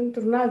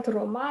într-un alt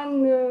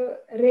roman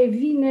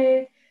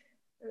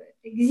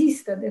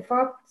există de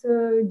fapt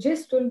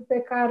gestul pe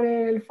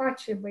care îl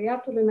face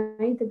băiatul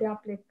înainte de a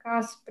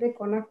pleca spre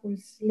conacul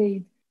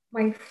Slade.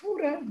 Mai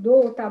fură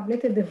 2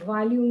 tablete de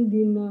Valium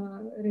din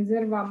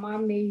rezerva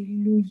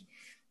mamei lui.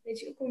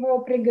 Deci, cumva, o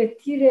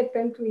pregătire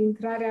pentru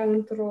intrarea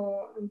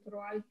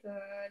într-o altă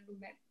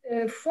lume.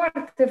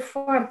 Foarte,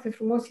 foarte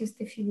frumos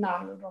este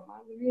finalul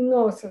romanului.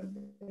 Nu o să-l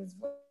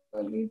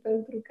dezvălui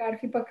pentru că ar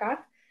fi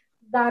păcat,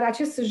 dar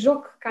acest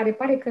joc care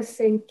pare că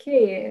se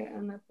încheie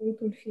în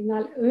punctul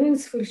final, în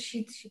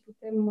sfârșit, și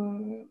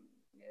putem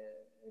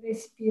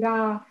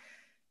respira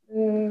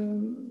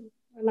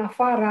în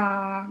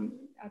afara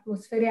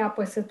atmosferei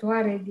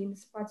apăsătoare din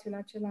spațiul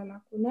acela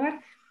lacunar,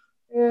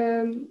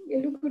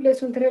 lucrurile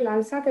sunt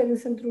relansate,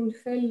 însă într-un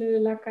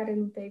fel la care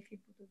nu te-ai fi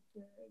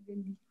putut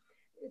gândi.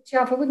 Ce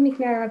a făcut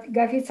Mihnea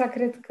Gafița,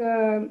 cred că,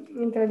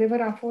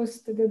 într-adevăr, a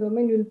fost de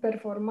domeniul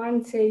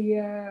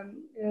performanței,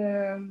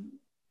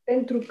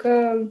 pentru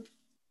că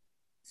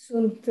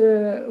sunt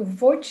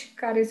voci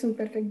care sunt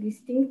perfect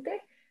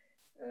distincte,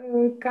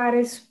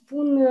 care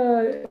spun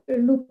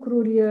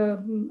lucruri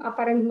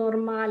aparent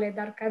normale,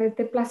 dar care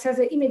te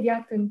plasează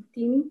imediat în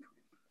timp,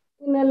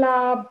 până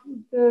la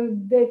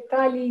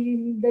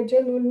detalii de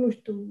genul, nu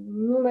știu,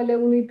 numele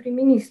unui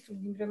prim-ministru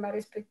din vremea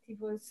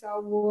respectivă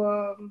sau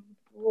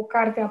o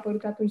carte a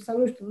apărut atunci sau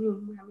nu știu,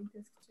 nu mai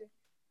amintesc ce.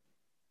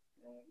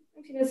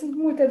 În fine, sunt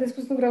multe de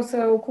spus, nu vreau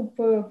să ocup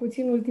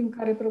puținul timp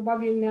care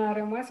probabil ne-a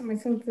rămas, mai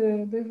sunt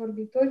 2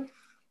 vorbitori,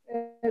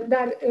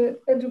 dar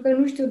pentru că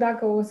nu știu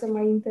dacă o să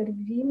mai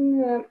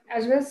intervin,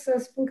 aș vrea să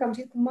spun că am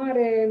citit cu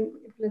mare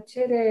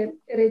plăcere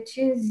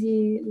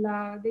recenzii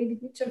la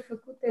David Mitchell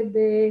făcute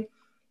de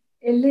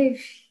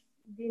elevi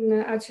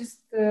din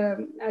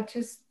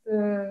acest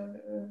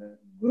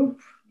grup,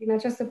 din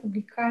această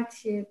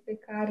publicație pe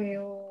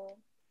care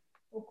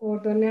o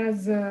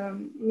coordonează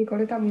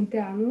Nicoleta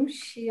Munteanu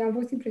și am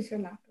fost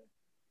impresionată.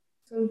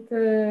 Sunt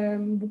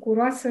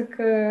bucuroasă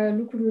că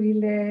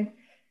lucrurile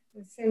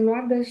se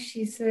înnoadă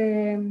și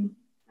se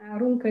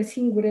aruncă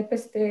singure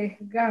peste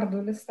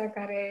gardul ăsta,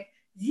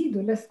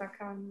 zidul ăsta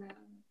ca în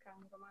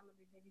romanul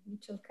lui David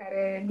Mitchell,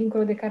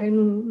 dincolo de care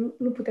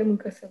nu putem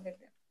încă să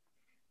vedem.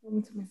 Vă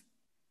mulțumesc!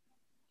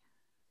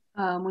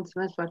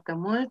 Mulțumesc foarte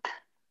mult,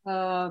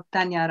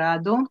 Tania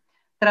Radu.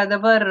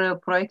 Într-adevăr,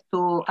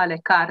 proiectul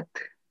Alecart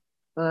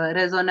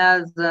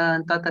rezonează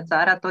în toată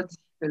țara, toți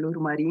îl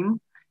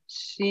urmărim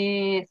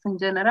și sunt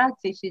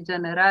generații și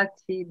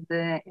generații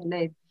de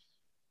elevi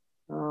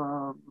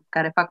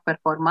care fac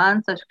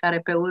performanță și care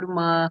pe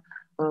urmă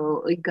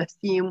îi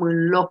găsim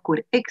în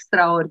locuri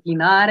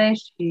extraordinare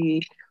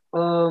și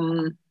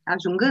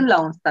ajungând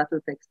la un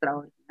statut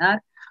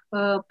extraordinar,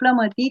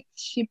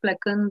 plămădiți și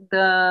plecând,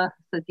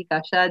 să zic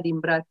așa, din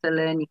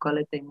brațele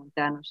Nicoletei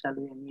Munteanu și a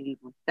lui Emil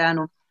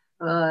Munteanu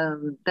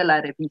de la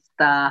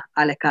revista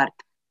Alecart.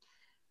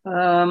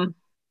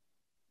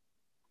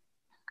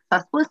 S-a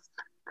spus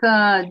că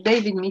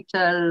David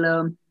Mitchell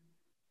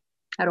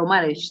are o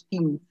mare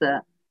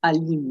știință a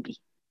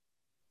limbii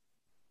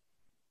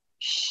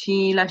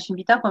și l-aș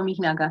invita pe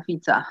Mihnea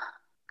Gafița,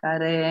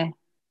 care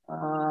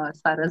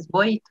s-a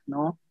războit,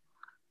 nu?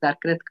 Dar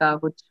cred că a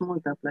avut și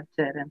multă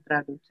plăcere în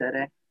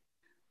traducere.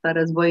 S-a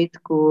războit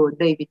cu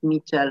David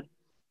Mitchell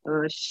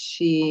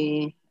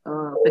și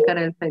pe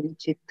care îl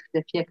felicit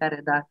de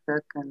fiecare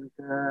dată când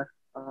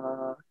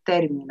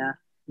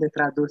termină de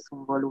tradus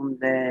un volum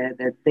de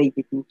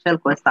David Mitchell.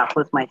 Cu ăsta a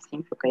fost mai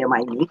simplu, că e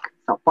mai mic,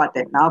 sau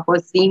poate n-a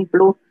fost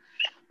simplu.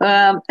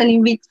 Îl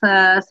invit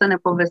să ne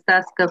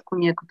povestească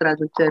cum e cu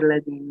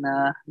traducerile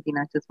din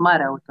acest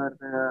mare autor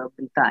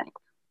britanic.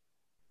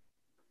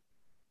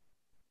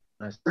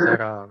 Bună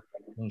seara,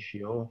 și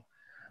eu.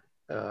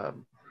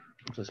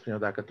 Cum să spun eu,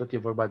 dacă tot e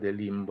vorba de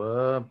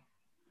limbă,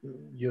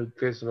 eu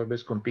trebuie să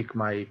vorbesc un pic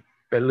mai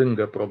pe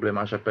lângă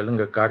problema, așa, pe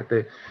lângă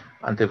carte.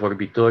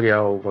 Antevorbitorii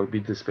au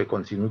vorbit despre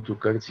conținutul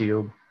cărții,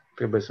 eu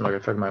trebuie să mă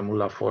refer mai mult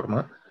la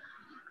formă.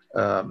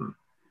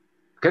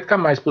 Cred că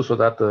am mai spus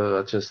odată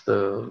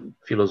această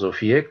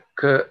filozofie,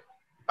 că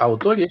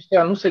autorii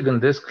ăștia nu se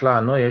gândesc la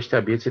noi, ăștia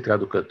bieții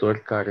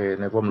traducători, care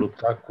ne vom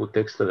lupta cu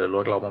textele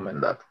lor la un moment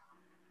dat.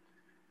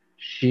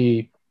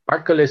 Și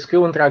parcă le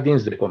scriu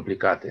într-adins de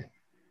complicate,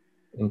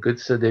 încât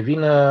să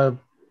devină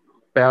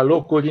pe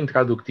alocuri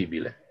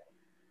intraductibile.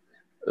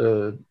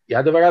 E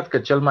adevărat că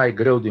cel mai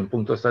greu din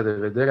punctul ăsta de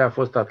vedere a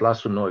fost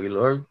Atlasul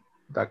Norilor,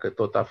 dacă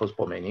tot a fost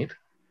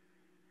pomenit,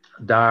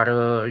 dar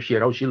și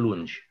erau și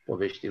lungi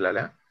poveștile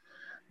alea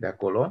de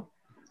acolo,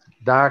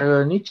 dar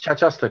nici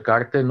această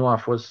carte nu a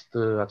fost,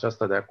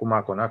 aceasta de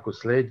acum, Conacul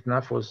Slade,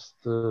 n-a fost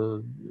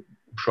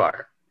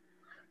ușoară.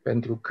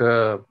 Pentru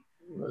că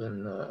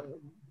în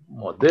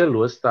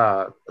modelul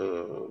ăsta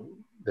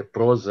de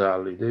proză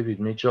al lui David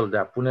Mitchell de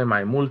a pune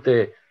mai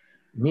multe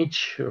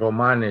mici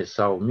romane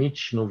sau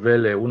mici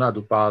nuvele una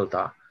după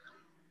alta,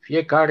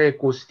 fiecare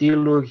cu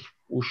stiluri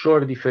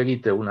ușor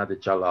diferite una de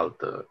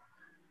cealaltă,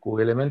 cu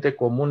elemente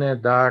comune,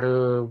 dar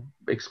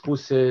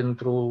expuse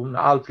într-un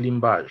alt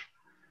limbaj,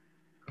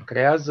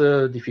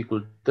 creează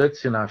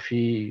dificultăți în a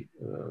fi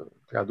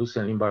traduse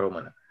în limba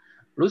română.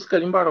 Plus că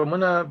limba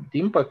română,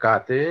 din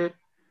păcate,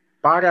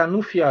 pare a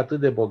nu fi atât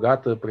de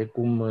bogată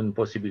precum în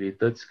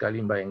posibilități ca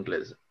limba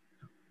engleză.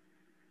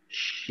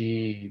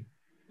 Și,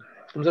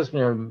 cum să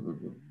spun,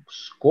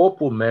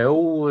 scopul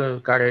meu,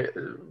 care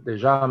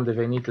deja am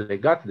devenit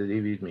legat de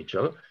David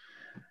Mitchell,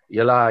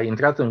 el a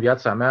intrat în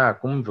viața mea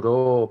acum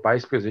vreo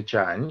 14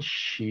 ani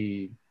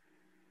și,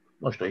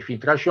 nu știu, ai fi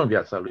intrat și eu în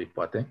viața lui,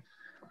 poate,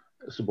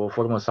 sub o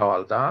formă sau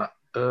alta,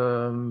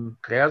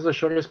 creează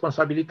și o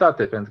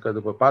responsabilitate, pentru că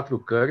după 4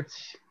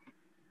 cărți,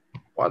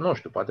 nu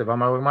știu, poate va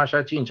mai urma și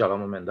a 5-a la un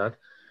moment dat.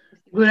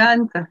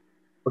 Siguranță.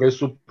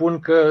 Presupun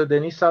că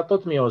Denisa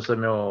tot mie o să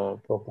mi-o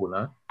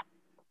propună.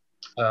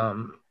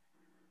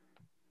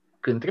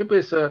 Când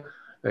trebuie să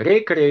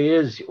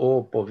recreezi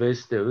o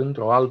poveste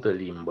într-o altă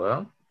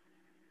limbă,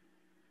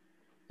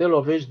 te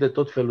lovești de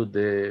tot felul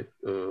de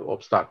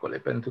obstacole,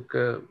 pentru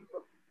că,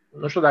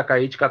 nu știu dacă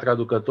aici, ca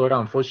traducător,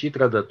 am fost și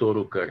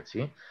trădătorul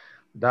cărții,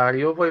 dar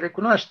eu voi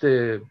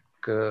recunoaște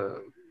că,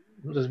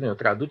 nu să spun,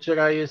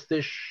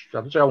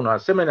 traducerea unor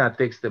asemenea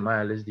texte, mai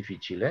ales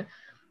dificile,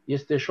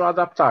 este și o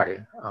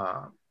adaptare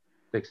a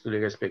textului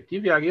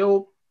respectiv, iar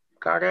eu,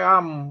 care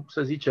am,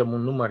 să zicem,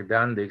 un număr de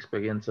ani de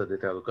experiență de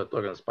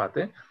traducător în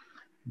spate,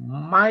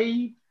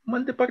 mai mă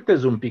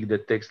îndepărtez un pic de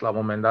text la un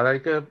moment dat,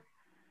 adică,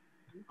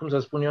 cum să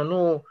spun eu,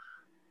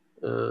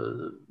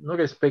 nu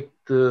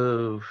respect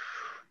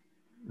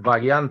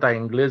varianta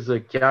engleză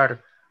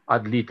chiar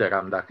ad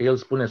literam. Dacă el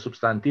spune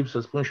substantiv, să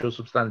spun și eu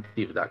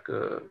substantiv,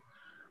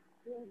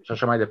 și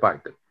așa mai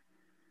departe.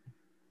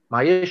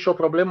 Mai e și o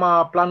problemă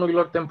a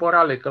planurilor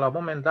temporale, că la un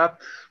moment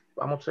dat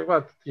am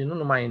observat, nu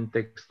numai în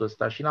textul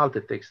ăsta, și în alte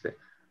texte,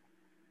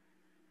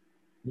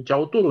 nici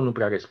autorul nu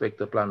prea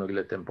respectă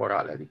planurile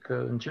temporale,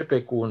 adică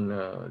începe cu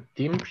un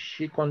timp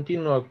și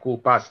continuă cu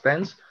past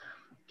tense,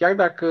 chiar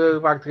dacă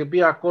ar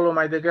trebui acolo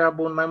mai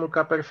degrabă un mai mult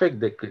ca perfect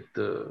decât...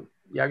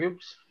 Iar eu,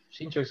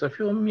 sincer să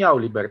fiu, îmi iau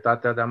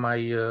libertatea de a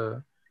mai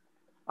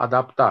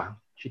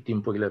adapta și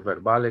timpurile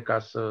verbale ca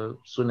să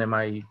sune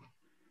mai,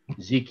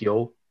 zic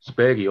eu,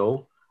 sper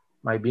eu,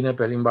 mai bine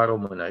pe limba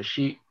română.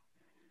 Și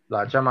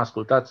la ce am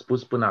ascultat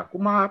spus până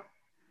acum,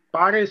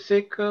 pare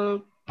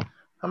că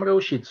am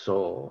reușit să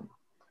o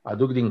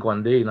aduc din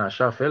condei în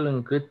așa fel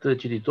încât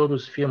cititorul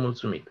să fie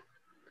mulțumit.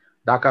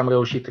 Dacă am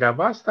reușit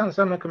treaba asta,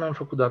 înseamnă că mi-am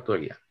făcut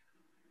datoria.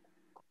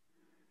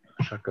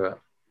 Așa că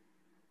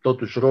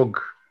totuși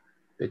rog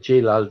pe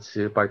ceilalți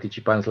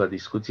participanți la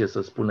discuție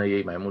să spună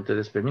ei mai multe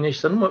despre mine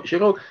și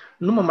rog,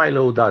 nu mă mai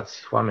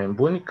lăudați, oameni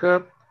buni,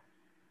 că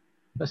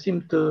mă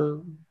simt,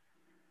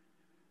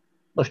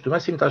 nu știu, mă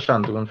simt așa,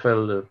 într-un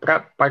fel,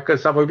 parcă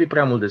s-a vorbit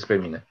prea mult despre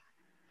mine.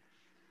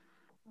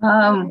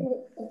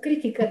 O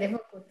critică de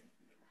făcut.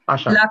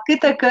 Așa. La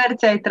câte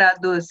cărți ai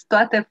tradus,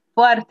 toate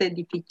foarte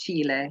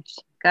dificile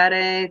și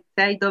care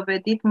ți-ai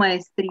dovedit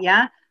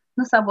maestria,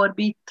 nu s-a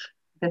vorbit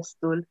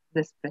destul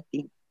despre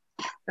tine.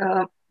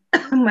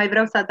 Mai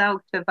vreau să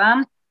adaug ceva,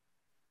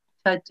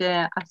 ceea ce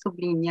a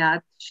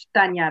subliniat și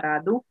Tania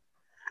Radu.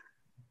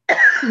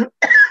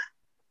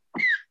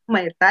 Mă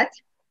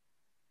iertați?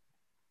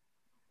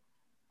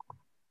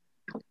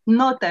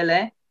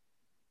 Notele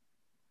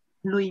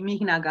lui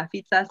Mihnea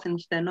Gafița sunt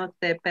niște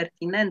note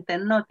pertinente,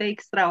 note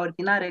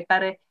extraordinare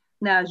care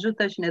ne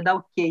ajută și ne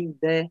dau chei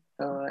de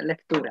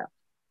lectură.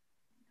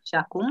 Și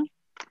acum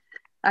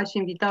aș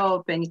invita-o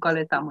pe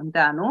Nicoleta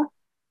Munteanu,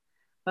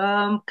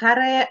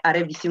 care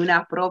are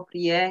visiunea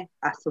proprie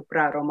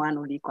asupra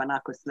romanului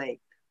Conacul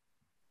Slade.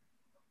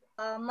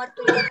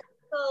 Mărturisesc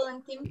că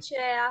în timp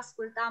ce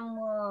ascultam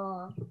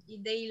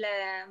ideile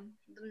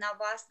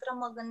dumneavoastră,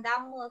 mă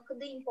gândeam cât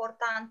de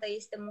importantă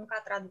este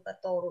munca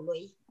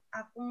traducătorului.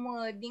 Acum,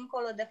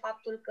 dincolo de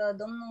faptul că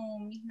domnul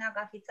Mihnea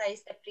Gafița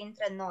este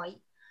printre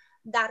noi,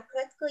 dar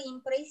cred că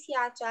impresia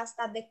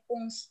aceasta de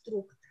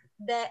construct,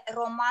 de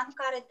roman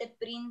care te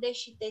prinde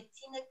și te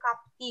ține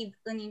captiv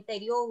în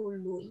interiorul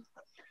lui,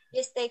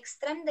 este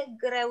extrem de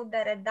greu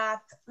de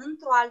redat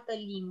într-o altă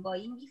limbă,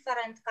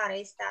 indiferent care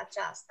este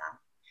aceasta.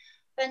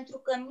 Pentru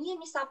că mie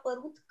mi s-a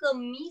părut că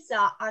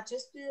miza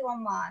acestui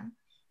roman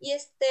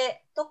este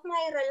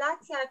tocmai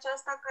relația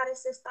aceasta care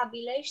se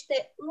stabilește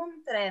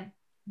între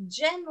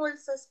genul,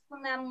 să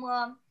spunem,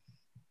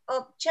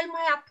 cel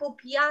mai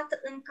apropiat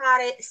în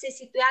care se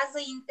situează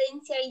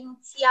intenția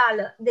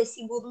inițială,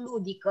 desigur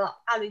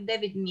ludică, a lui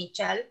David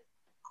Mitchell,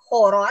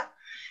 horror,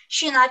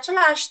 și în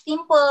același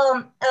timp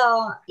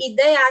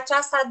ideea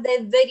aceasta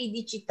de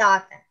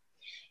veridicitate.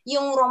 E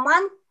un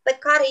roman pe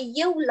care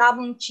eu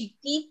l-am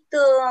citit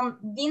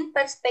din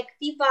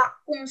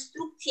perspectiva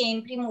construcției,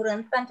 în primul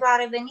rând, pentru a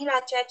reveni la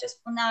ceea ce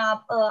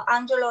spunea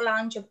Angelo la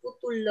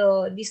începutul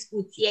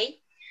discuției,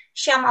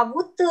 și am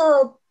avut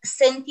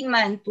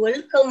sentimentul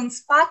că în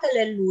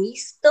spatele lui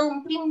stă,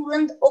 în primul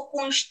rând, o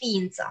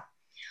conștiință.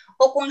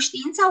 O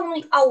conștiință a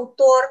unui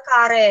autor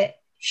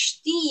care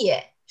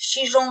știe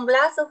și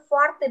jonglează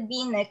foarte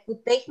bine cu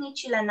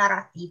tehnicile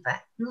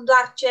narrative, nu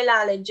doar cele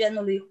ale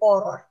genului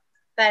horror,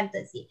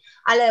 fantasy,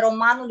 ale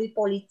romanului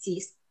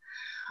polițist.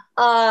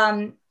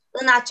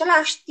 În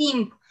același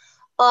timp,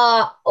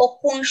 o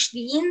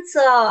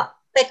conștiință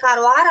pe care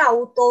o are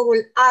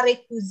autorul a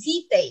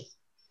recuzitei,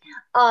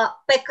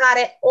 pe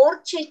care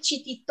orice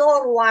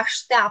cititor o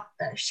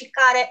așteaptă și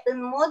care,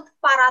 în mod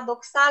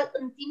paradoxal,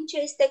 în timp ce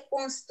este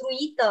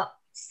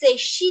construită, se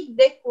și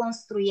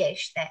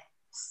deconstruiește.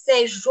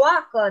 Se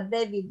joacă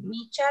David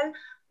Mitchell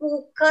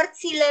cu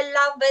cărțile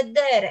la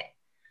vedere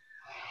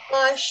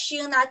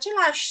și, în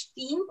același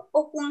timp,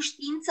 o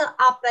conștiință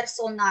a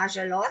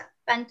personajelor,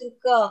 pentru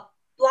că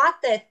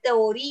toate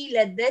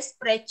teoriile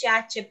despre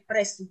ceea ce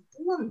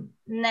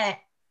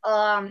presupune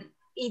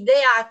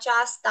ideea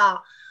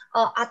aceasta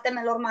a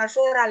temelor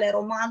majore ale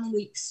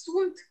romanului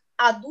sunt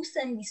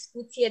aduse în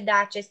discuție de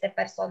aceste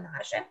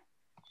personaje.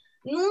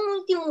 Nu în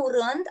ultimul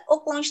rând, o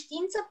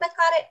conștiință pe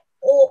care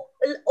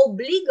îl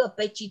obligă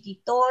pe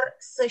cititor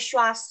să-și o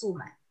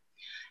asume.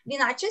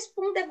 Din acest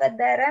punct de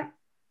vedere,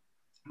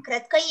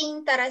 cred că e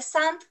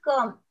interesant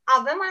că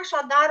avem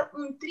așadar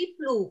un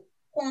triplu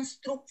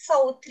construct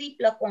sau o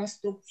triplă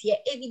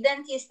construcție.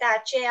 Evident, este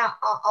aceea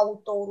a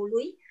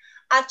autorului,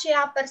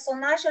 aceea a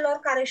personajelor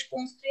care își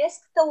construiesc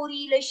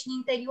teoriile și în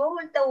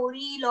interiorul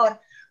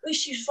teoriilor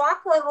își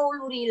joacă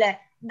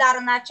rolurile, dar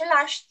în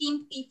același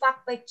timp îi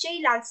fac pe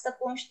ceilalți să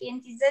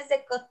conștientizeze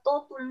că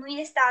totul nu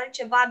este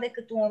altceva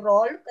decât un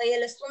rol, că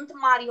ele sunt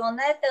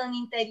marionete în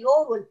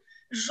interiorul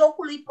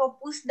jocului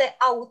propus de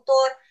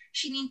autor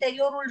și în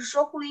interiorul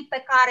jocului pe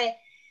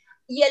care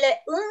ele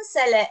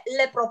însele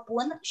le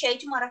propun, și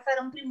aici mă refer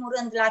în primul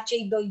rând la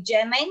cei doi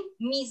gemeni,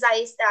 miza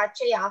este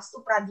aceea a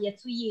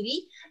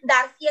supraviețuirii,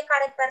 dar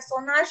fiecare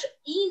personaj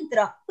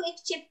intră, cu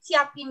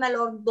excepția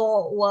primelor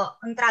două,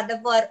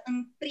 într-adevăr, în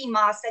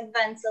prima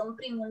secvență, în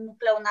primul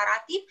nucleu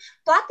narrativ,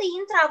 toate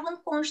intră având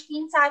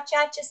conștiința a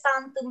ceea ce s-a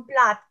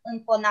întâmplat în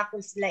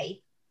conacul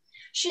Slade.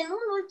 Și nu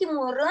în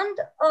ultimul rând,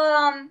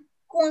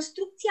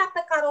 construcția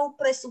pe care o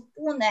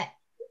presupune,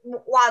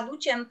 o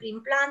aduce în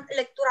prim plan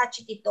lectura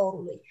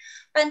cititorului.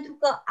 Pentru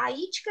că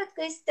aici cred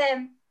că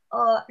este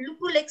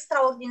lucrul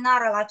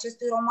extraordinar al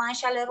acestui roman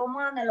și ale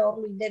romanelor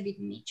lui David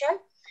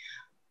Mitchell.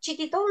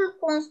 Cititorul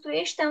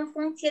construiește în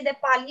funcție de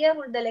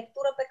palierul de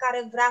lectură pe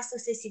care vrea să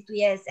se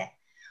situeze.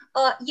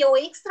 E o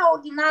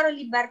extraordinară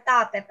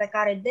libertate pe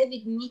care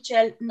David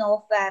Mitchell ne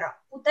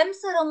oferă. Putem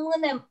să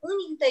rămânem în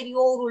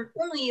interiorul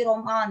unui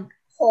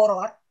roman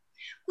horror,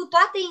 cu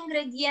toate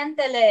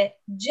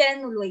ingredientele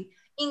genului,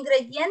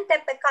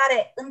 ingrediente pe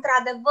care,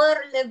 într-adevăr,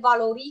 le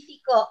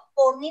valorifică,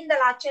 pornind de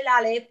la cele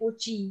ale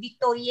epocii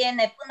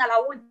victoriene până la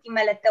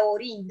ultimele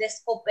teorii,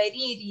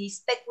 descoperiri,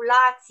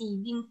 speculații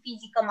din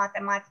fizică,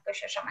 matematică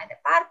și așa mai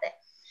departe,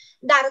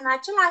 dar în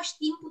același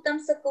timp putem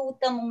să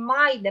căutăm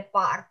mai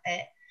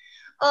departe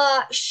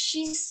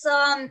și să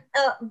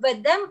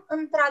vedem,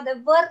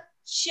 într-adevăr,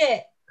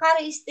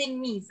 care este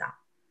miza.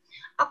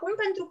 Acum,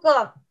 pentru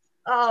că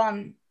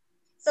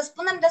să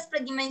spunem despre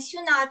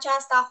dimensiunea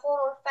aceasta,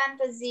 horror,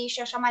 fantasy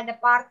și așa mai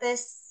departe,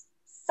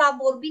 s-a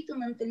vorbit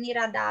în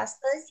întâlnirea de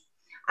astăzi.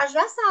 Aș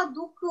vrea să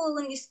aduc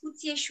în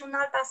discuție și un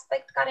alt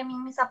aspect care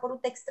mi s-a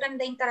părut extrem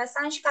de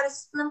interesant și care, să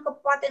spunem că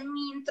poate nu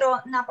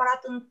intră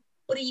neapărat în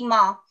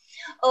prima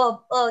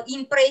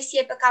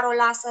impresie pe care o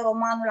lasă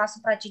romanul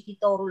asupra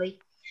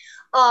cititorului.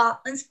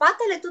 În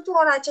spatele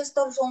tuturor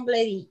acestor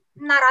jonglerii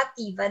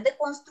narrative, de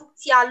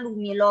construcția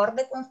lumilor,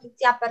 de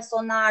construcția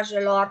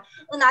personajelor,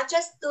 în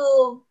acest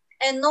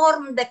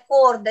enorm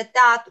decor de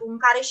teatru în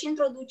care își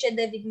introduce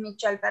David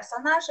Mitchell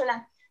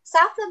personajele, se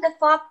află de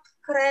fapt,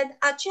 cred,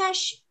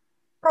 aceeași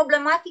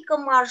problematică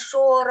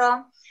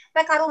majoră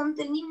pe care o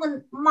întâlnim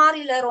în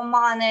marile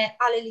romane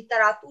ale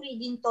literaturii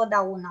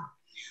dintotdeauna.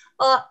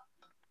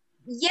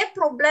 E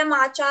problema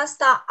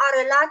aceasta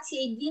a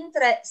relației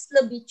dintre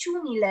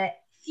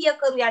slăbiciunile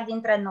fiecăruia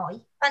dintre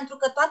noi, pentru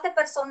că toate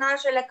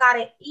personajele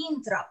care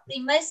intră,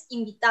 primesc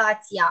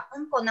invitația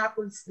în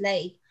conacul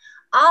Slade,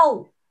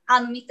 au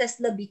anumite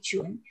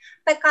slăbiciuni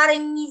pe care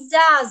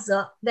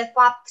mizează, de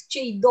fapt,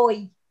 cei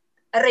doi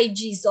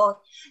regizori.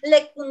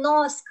 Le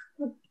cunosc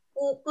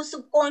cu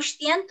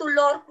subconștientul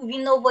lor, cu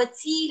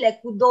vinovățiile,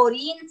 cu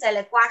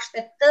dorințele, cu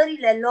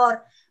așteptările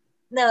lor,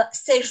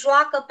 se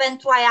joacă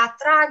pentru a-i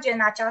atrage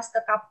în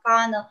această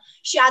capcană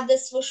și a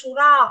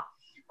desfășura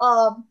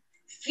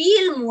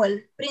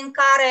filmul prin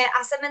care,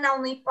 asemenea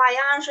unui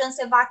paianjen,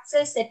 se va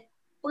țese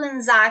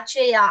pânza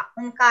aceea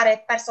în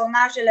care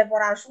personajele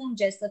vor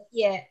ajunge să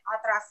fie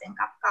atrase în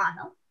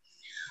capcană.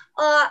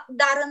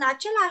 Dar în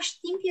același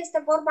timp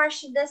este vorba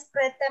și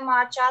despre tema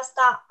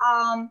aceasta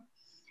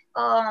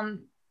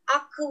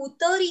a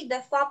căutării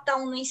de fapt a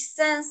unui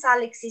sens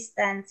al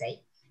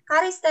existenței.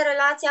 Care este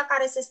relația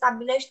care se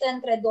stabilește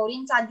între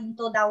dorința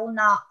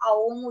dintotdeauna a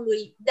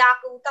omului de a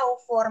căuta o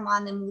formă a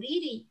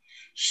nemuririi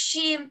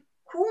și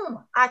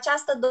cum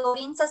această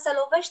dorință se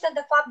lovește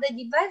de fapt de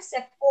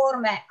diverse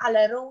forme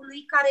ale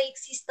răului care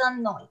există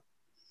în noi.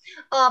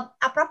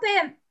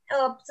 Aproape,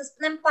 să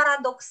spunem,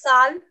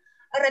 paradoxal,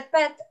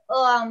 repet,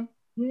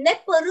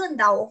 nepărând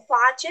a o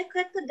face,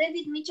 cred că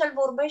David Mitchell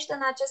vorbește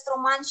în acest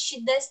roman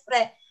și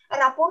despre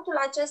raportul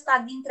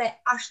acesta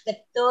dintre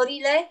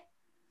așteptările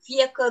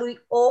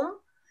fiecărui om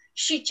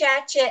și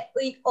ceea ce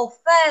îi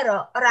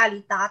oferă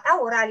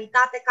realitatea, o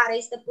realitate care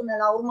este până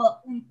la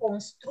urmă un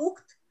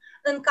construct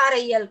în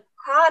care el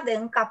cade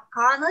în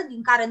capcană,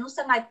 din care nu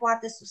se mai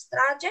poate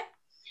sustrage,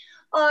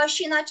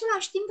 și în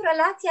același timp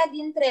relația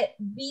dintre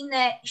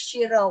bine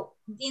și rău,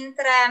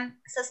 dintre,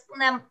 să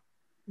spunem,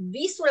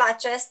 visul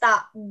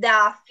acesta de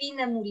a fi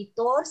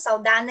nemuritor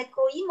sau de a ne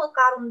croi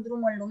măcar un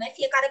drum în lume.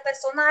 Fiecare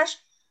personaj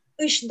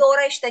își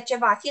dorește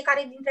ceva,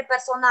 fiecare dintre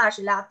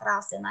personajele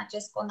atrase în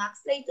acest Connacht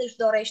Slate își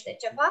dorește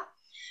ceva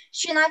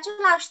și în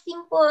același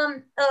timp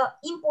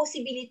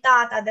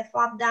imposibilitatea de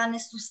fapt de a ne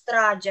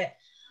sustrage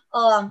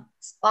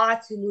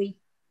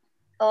spațiului,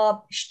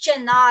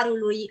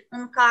 scenariului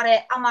în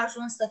care am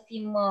ajuns să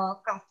fim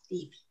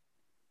captivi.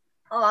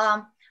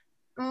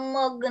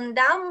 Mă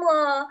gândeam,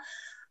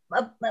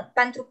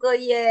 pentru că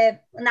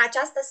e în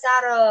această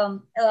seară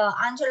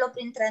Angelo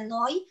printre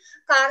noi,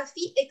 că ar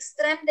fi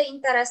extrem de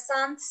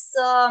interesant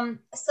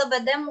să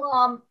vedem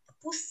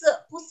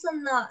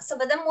să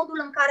vedem modul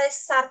în care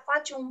s-ar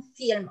face un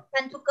film,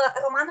 pentru că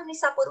romanul mi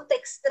s-a părut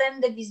extrem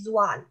de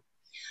vizual.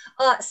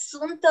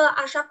 Sunt,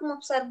 așa cum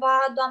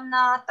observa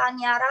doamna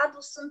Tania Radu,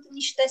 sunt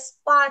niște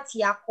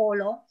spații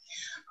acolo,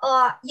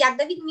 iar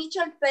David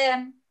Mitchell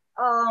pe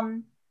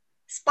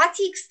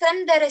spații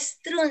extrem de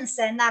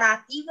restrânse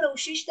narrativ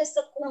reușește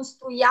să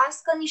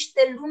construiască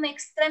niște lumi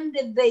extrem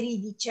de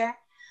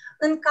veridice,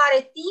 în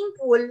care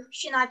timpul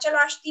și în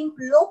același timp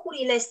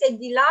locurile se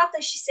dilată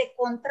și se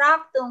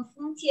contractă în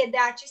funcție de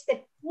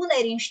aceste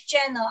puneri în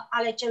scenă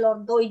ale celor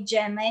doi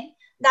gemeni,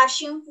 dar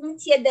și în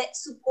funcție de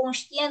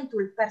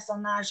subconștientul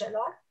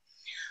personajelor.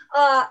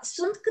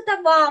 Sunt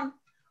câteva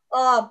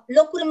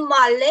locuri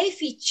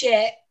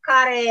malefice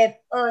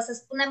care, să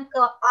spunem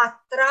că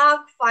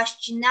atrag,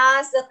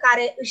 fascinează,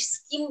 care își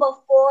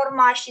schimbă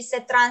forma și se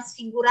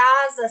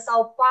transfigurează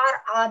sau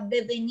par a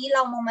deveni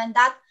la un moment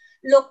dat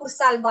locuri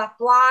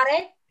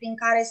salvatoare prin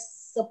care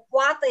să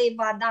poată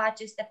evada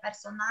aceste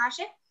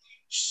personaje.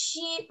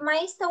 Și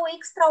mai este o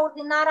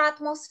extraordinară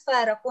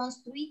atmosferă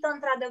construită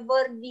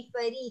într-adevăr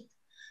diferit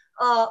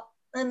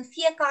în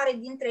fiecare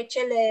dintre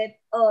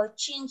cele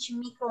 5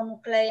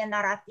 micronuclee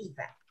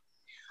narrative.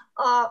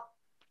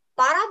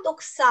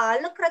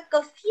 Paradoxal, cred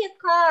că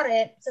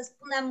fiecare, să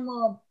spunem,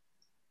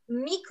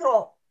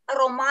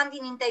 micro-roman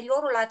din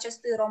interiorul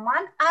acestui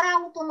roman are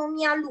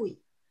autonomia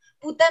lui.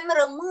 Putem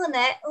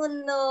rămâne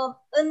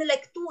în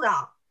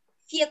lectura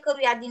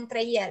fiecăruia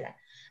dintre ele.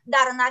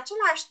 Dar în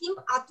același timp,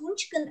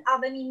 atunci când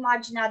avem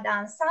imaginea de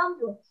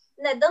ansamblu,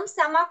 ne dăm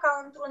seama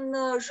ca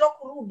într-un joc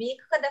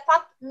Rubik că de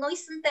fapt noi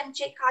suntem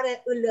cei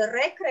care îl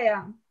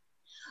recreăm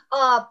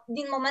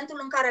din momentul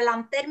în care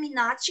l-am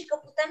terminat și că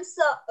putem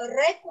să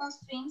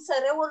reconstruim, să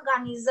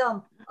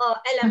reorganizăm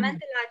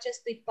elementele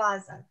acestui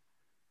puzzle.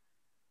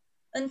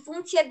 În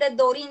funcție de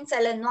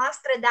dorințele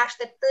noastre, de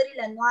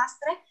așteptările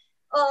noastre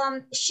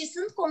și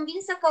sunt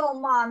convinsă că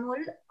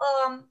romanul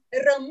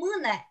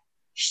rămâne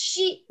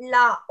și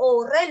la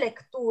o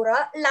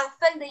relectură la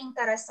fel de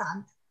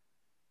interesant.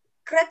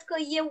 Cred că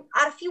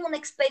ar fi un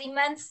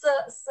experiment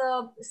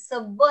să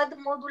văd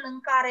modul în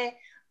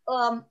care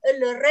îl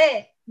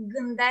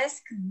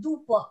regândesc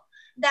după.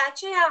 De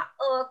aceea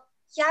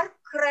chiar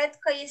cred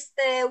că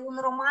este un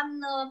roman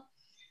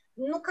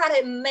nu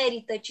care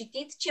merită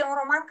citit, ci un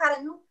roman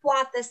care nu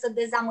poate să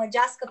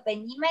dezamăgească pe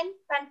nimeni,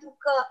 pentru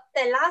că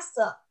te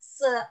lasă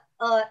să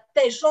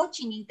te joci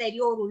în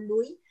interiorul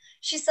lui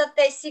și să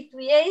te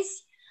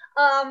situezi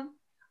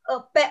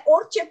pe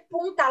orice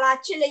punct al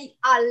acelei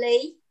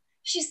alei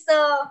și să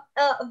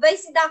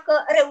vezi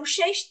dacă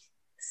reușești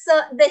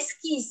să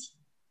deschizi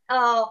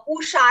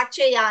ușa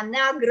aceea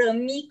neagră,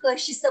 mică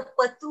și să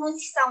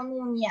pătrunzi sau nu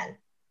în el.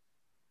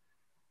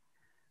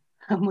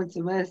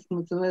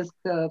 Mulțumesc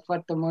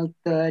foarte mult,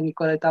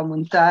 Nicoleta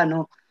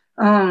Munteanu.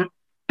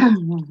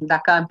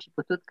 Dacă am fi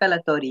putut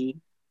călători,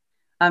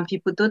 am fi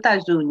putut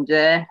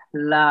ajunge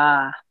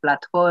la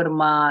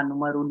platforma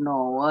numărul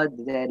 9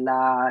 de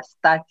la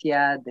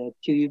stația de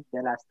tube, de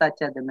la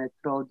stația de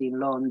metro din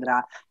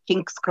Londra,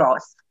 King's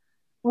Cross,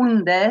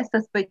 unde se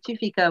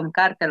specifică în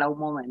carte la un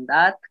moment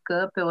dat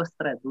că pe o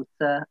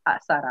străduță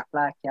s-ar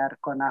afla chiar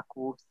Connacht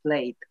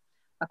Slate.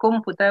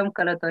 Acum putem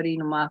călători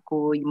numai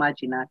cu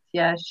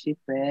imaginația și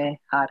pe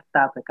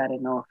harta pe care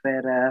ne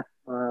oferă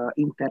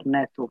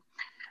internetul.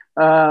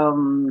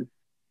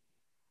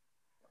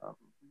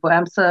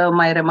 Voiam să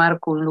mai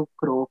remarc un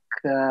lucru,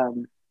 că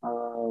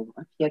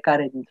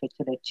fiecare dintre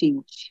cele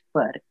 5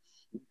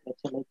 părți, dintre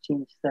cele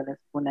 5, să le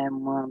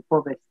spunem,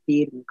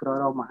 povestiri,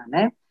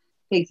 microromane,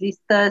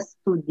 există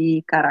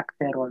studii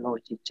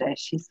caracterologice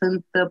și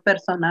sunt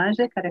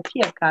personaje care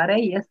fiecare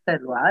este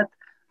luat,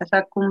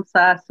 așa cum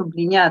s-a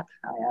subliniat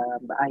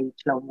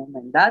aici la un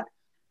moment dat,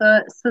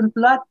 sunt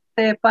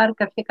luate,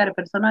 parcă fiecare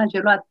personaj e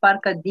luat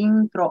parcă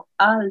dintr-o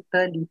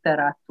altă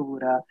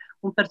literatură.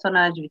 Un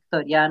personaj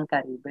victorian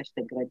care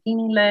iubește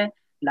grădinile,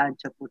 la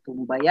început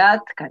un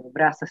băiat care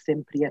vrea să se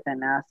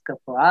împrietenească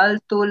cu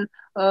altul,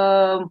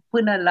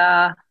 până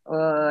la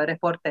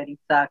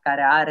reporterița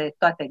care are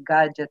toate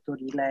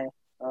gadgeturile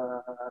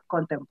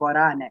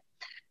contemporane.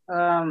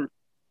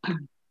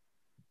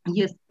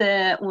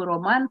 Este un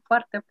roman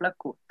foarte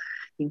plăcut.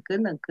 Din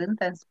când în când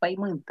te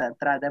înspăimântă,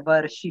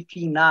 într-adevăr, și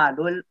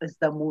finalul îți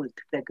dă mult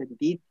de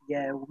gândit,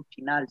 e un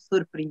final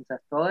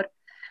surprinzător.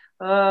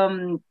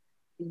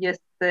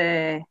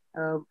 Este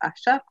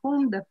așa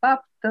cum, de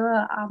fapt,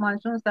 am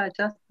ajuns la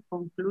această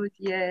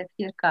concluzie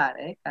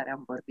fiecare care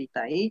am vorbit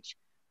aici,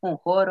 un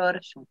horror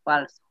și un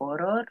fals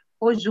horror,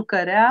 o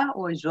jucărea,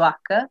 o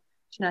joacă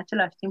și în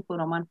același timp un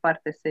roman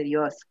foarte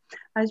serios.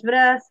 Aș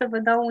vrea să vă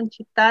dau un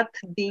citat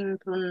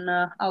dintr-un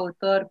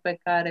autor pe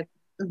care,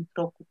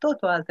 într-o cu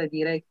tot o altă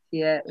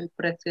direcție, îl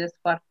prețuiesc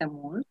foarte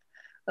mult,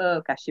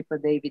 ca și pe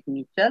David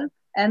Mitchell,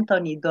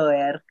 Anthony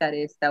Doerr, care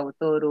este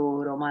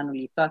autorul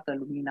romanului Toată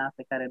lumina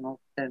pe care nu o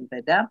putem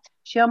vedea,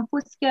 și am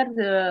pus chiar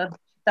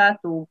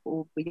citatul,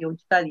 e un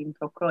citat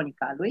dintr-o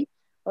cronică a lui,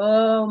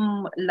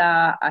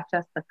 la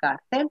această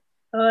carte,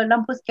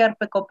 l-am pus chiar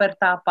pe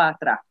coperta a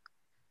 4-a.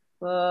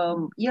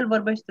 El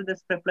vorbește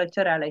despre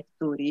plăcerea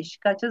lecturii și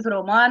că acest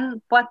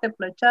roman poate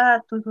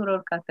plăcea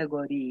tuturor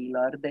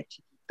categoriilor de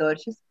cititori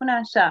și spune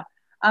așa: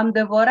 am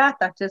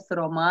devorat acest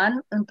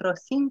roman într-o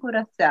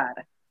singură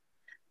seară.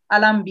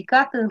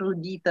 Alambicat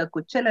înrudită cu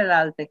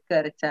celelalte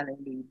cărți ale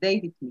lui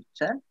David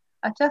Mitchell,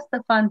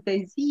 această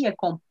fantezie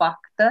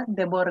compactă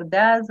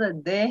debordează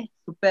de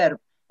superb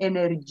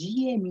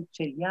energie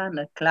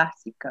mitcheliană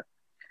clasică.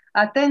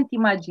 Atent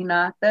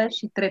imaginată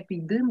și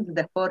trepidând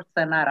de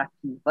forță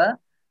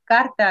narrativă,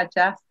 cartea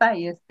aceasta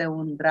este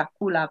un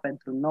Dracula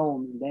pentru nou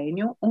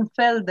mileniu, un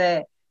fel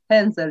de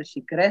Hansel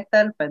și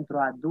Gretel pentru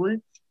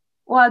adulți,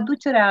 o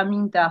aducere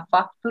aminte a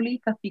faptului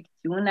că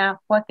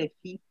ficțiunea poate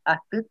fi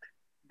atât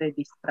de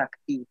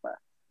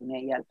distractivă, spune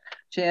el.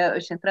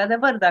 Și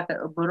într-adevăr,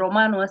 dacă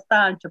romanul ăsta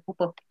a început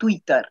pe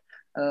Twitter,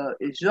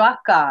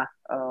 joaca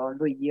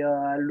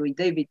lui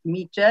David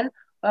Mitchell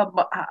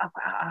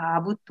a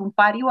avut un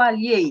pariu al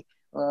ei.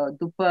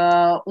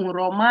 După un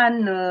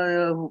roman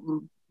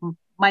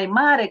mai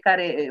mare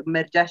care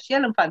mergea și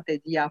el în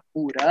fantezia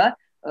pură,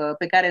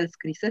 pe care îl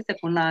scrisese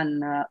cu un an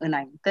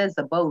înainte,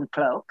 The Bone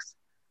Cloaks,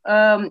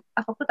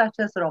 a făcut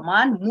acest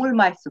roman mult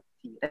mai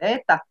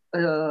subțire,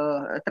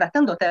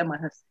 tratând o temă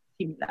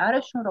similară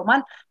și un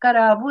roman care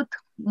a avut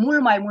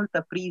mult mai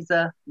multă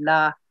priză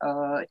la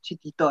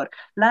cititor.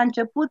 La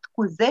început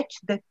cu 10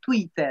 de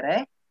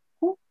tweetere,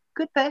 cu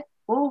câte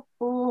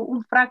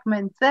un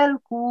fragmentel,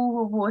 cu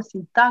o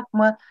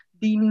sintagmă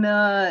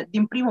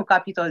din primul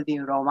capitol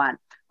din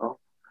roman.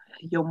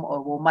 E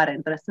o mare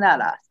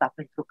îndrăzneală asta,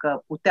 pentru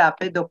că putea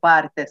pe de-o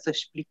parte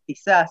să-și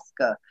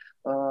plictisească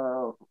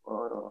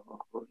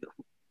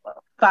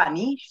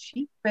fanii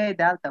și pe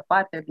de altă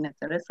parte,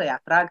 bineînțeles, să-i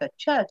atragă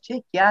ceea ce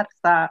chiar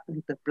s-a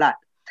întâmplat.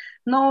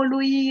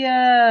 Noului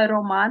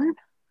roman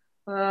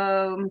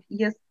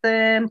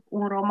este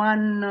un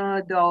roman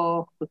de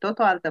o cu tot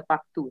o altă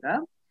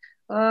factură.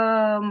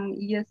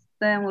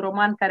 Este un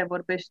roman care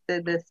vorbește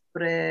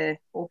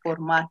despre o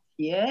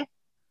formație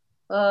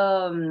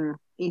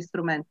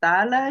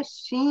instrumentală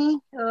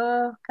și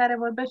care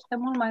vorbește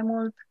mult mai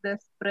mult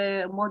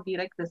în mod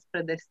direct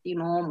despre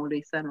destinul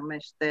omului. Se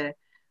numește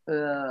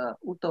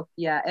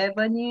Utopia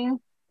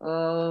Avenue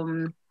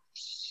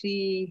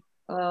și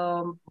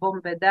vom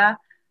vedea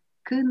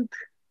când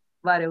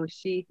va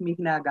reuși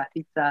Mihnea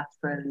Gatița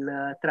să-l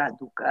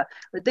traducă.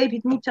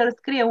 David Mitchell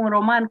scrie un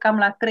roman cam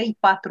la 3-4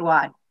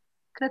 ani.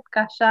 Cred că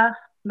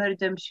așa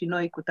mergem și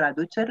noi cu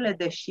traducerile,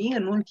 deși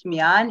în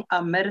ultimii ani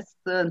am mers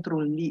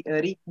într-un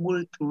ritm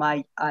mult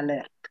mai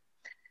alert.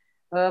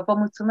 Vă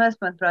mulțumesc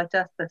pentru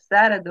această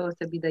seară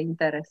deosebit de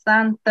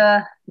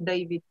interesantă.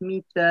 David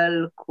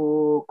Mitchell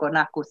cu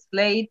Conacu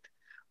Slate.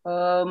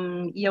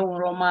 E un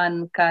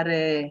roman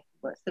care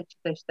se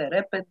citește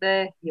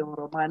repede, e un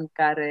roman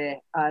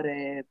care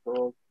are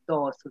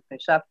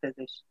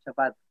 270 și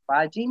ceva de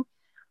pagini.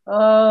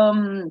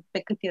 Pe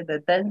cât e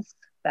de dens,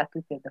 pe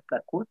atât e de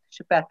plăcut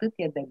și pe atât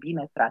e de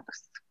bine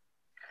tradus.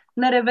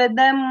 Ne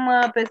revedem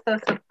peste o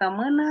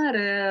săptămână,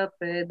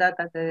 pe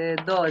data de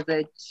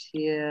 20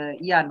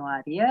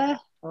 ianuarie,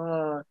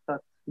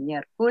 tot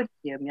miercuri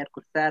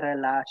seară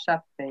la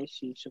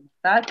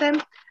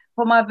 7:30.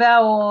 Vom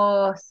avea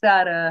o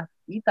seară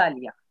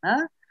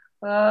italiană,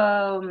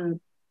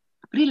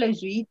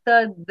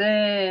 prilejuită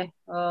de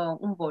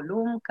un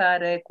volum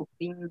care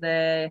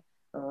cuprinde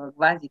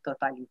quasi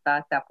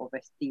totalitatea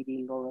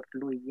povestirilor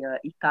lui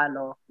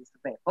Italo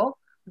Svevo,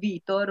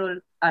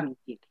 viitorul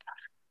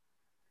amintirilor.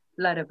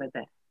 La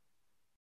revedere!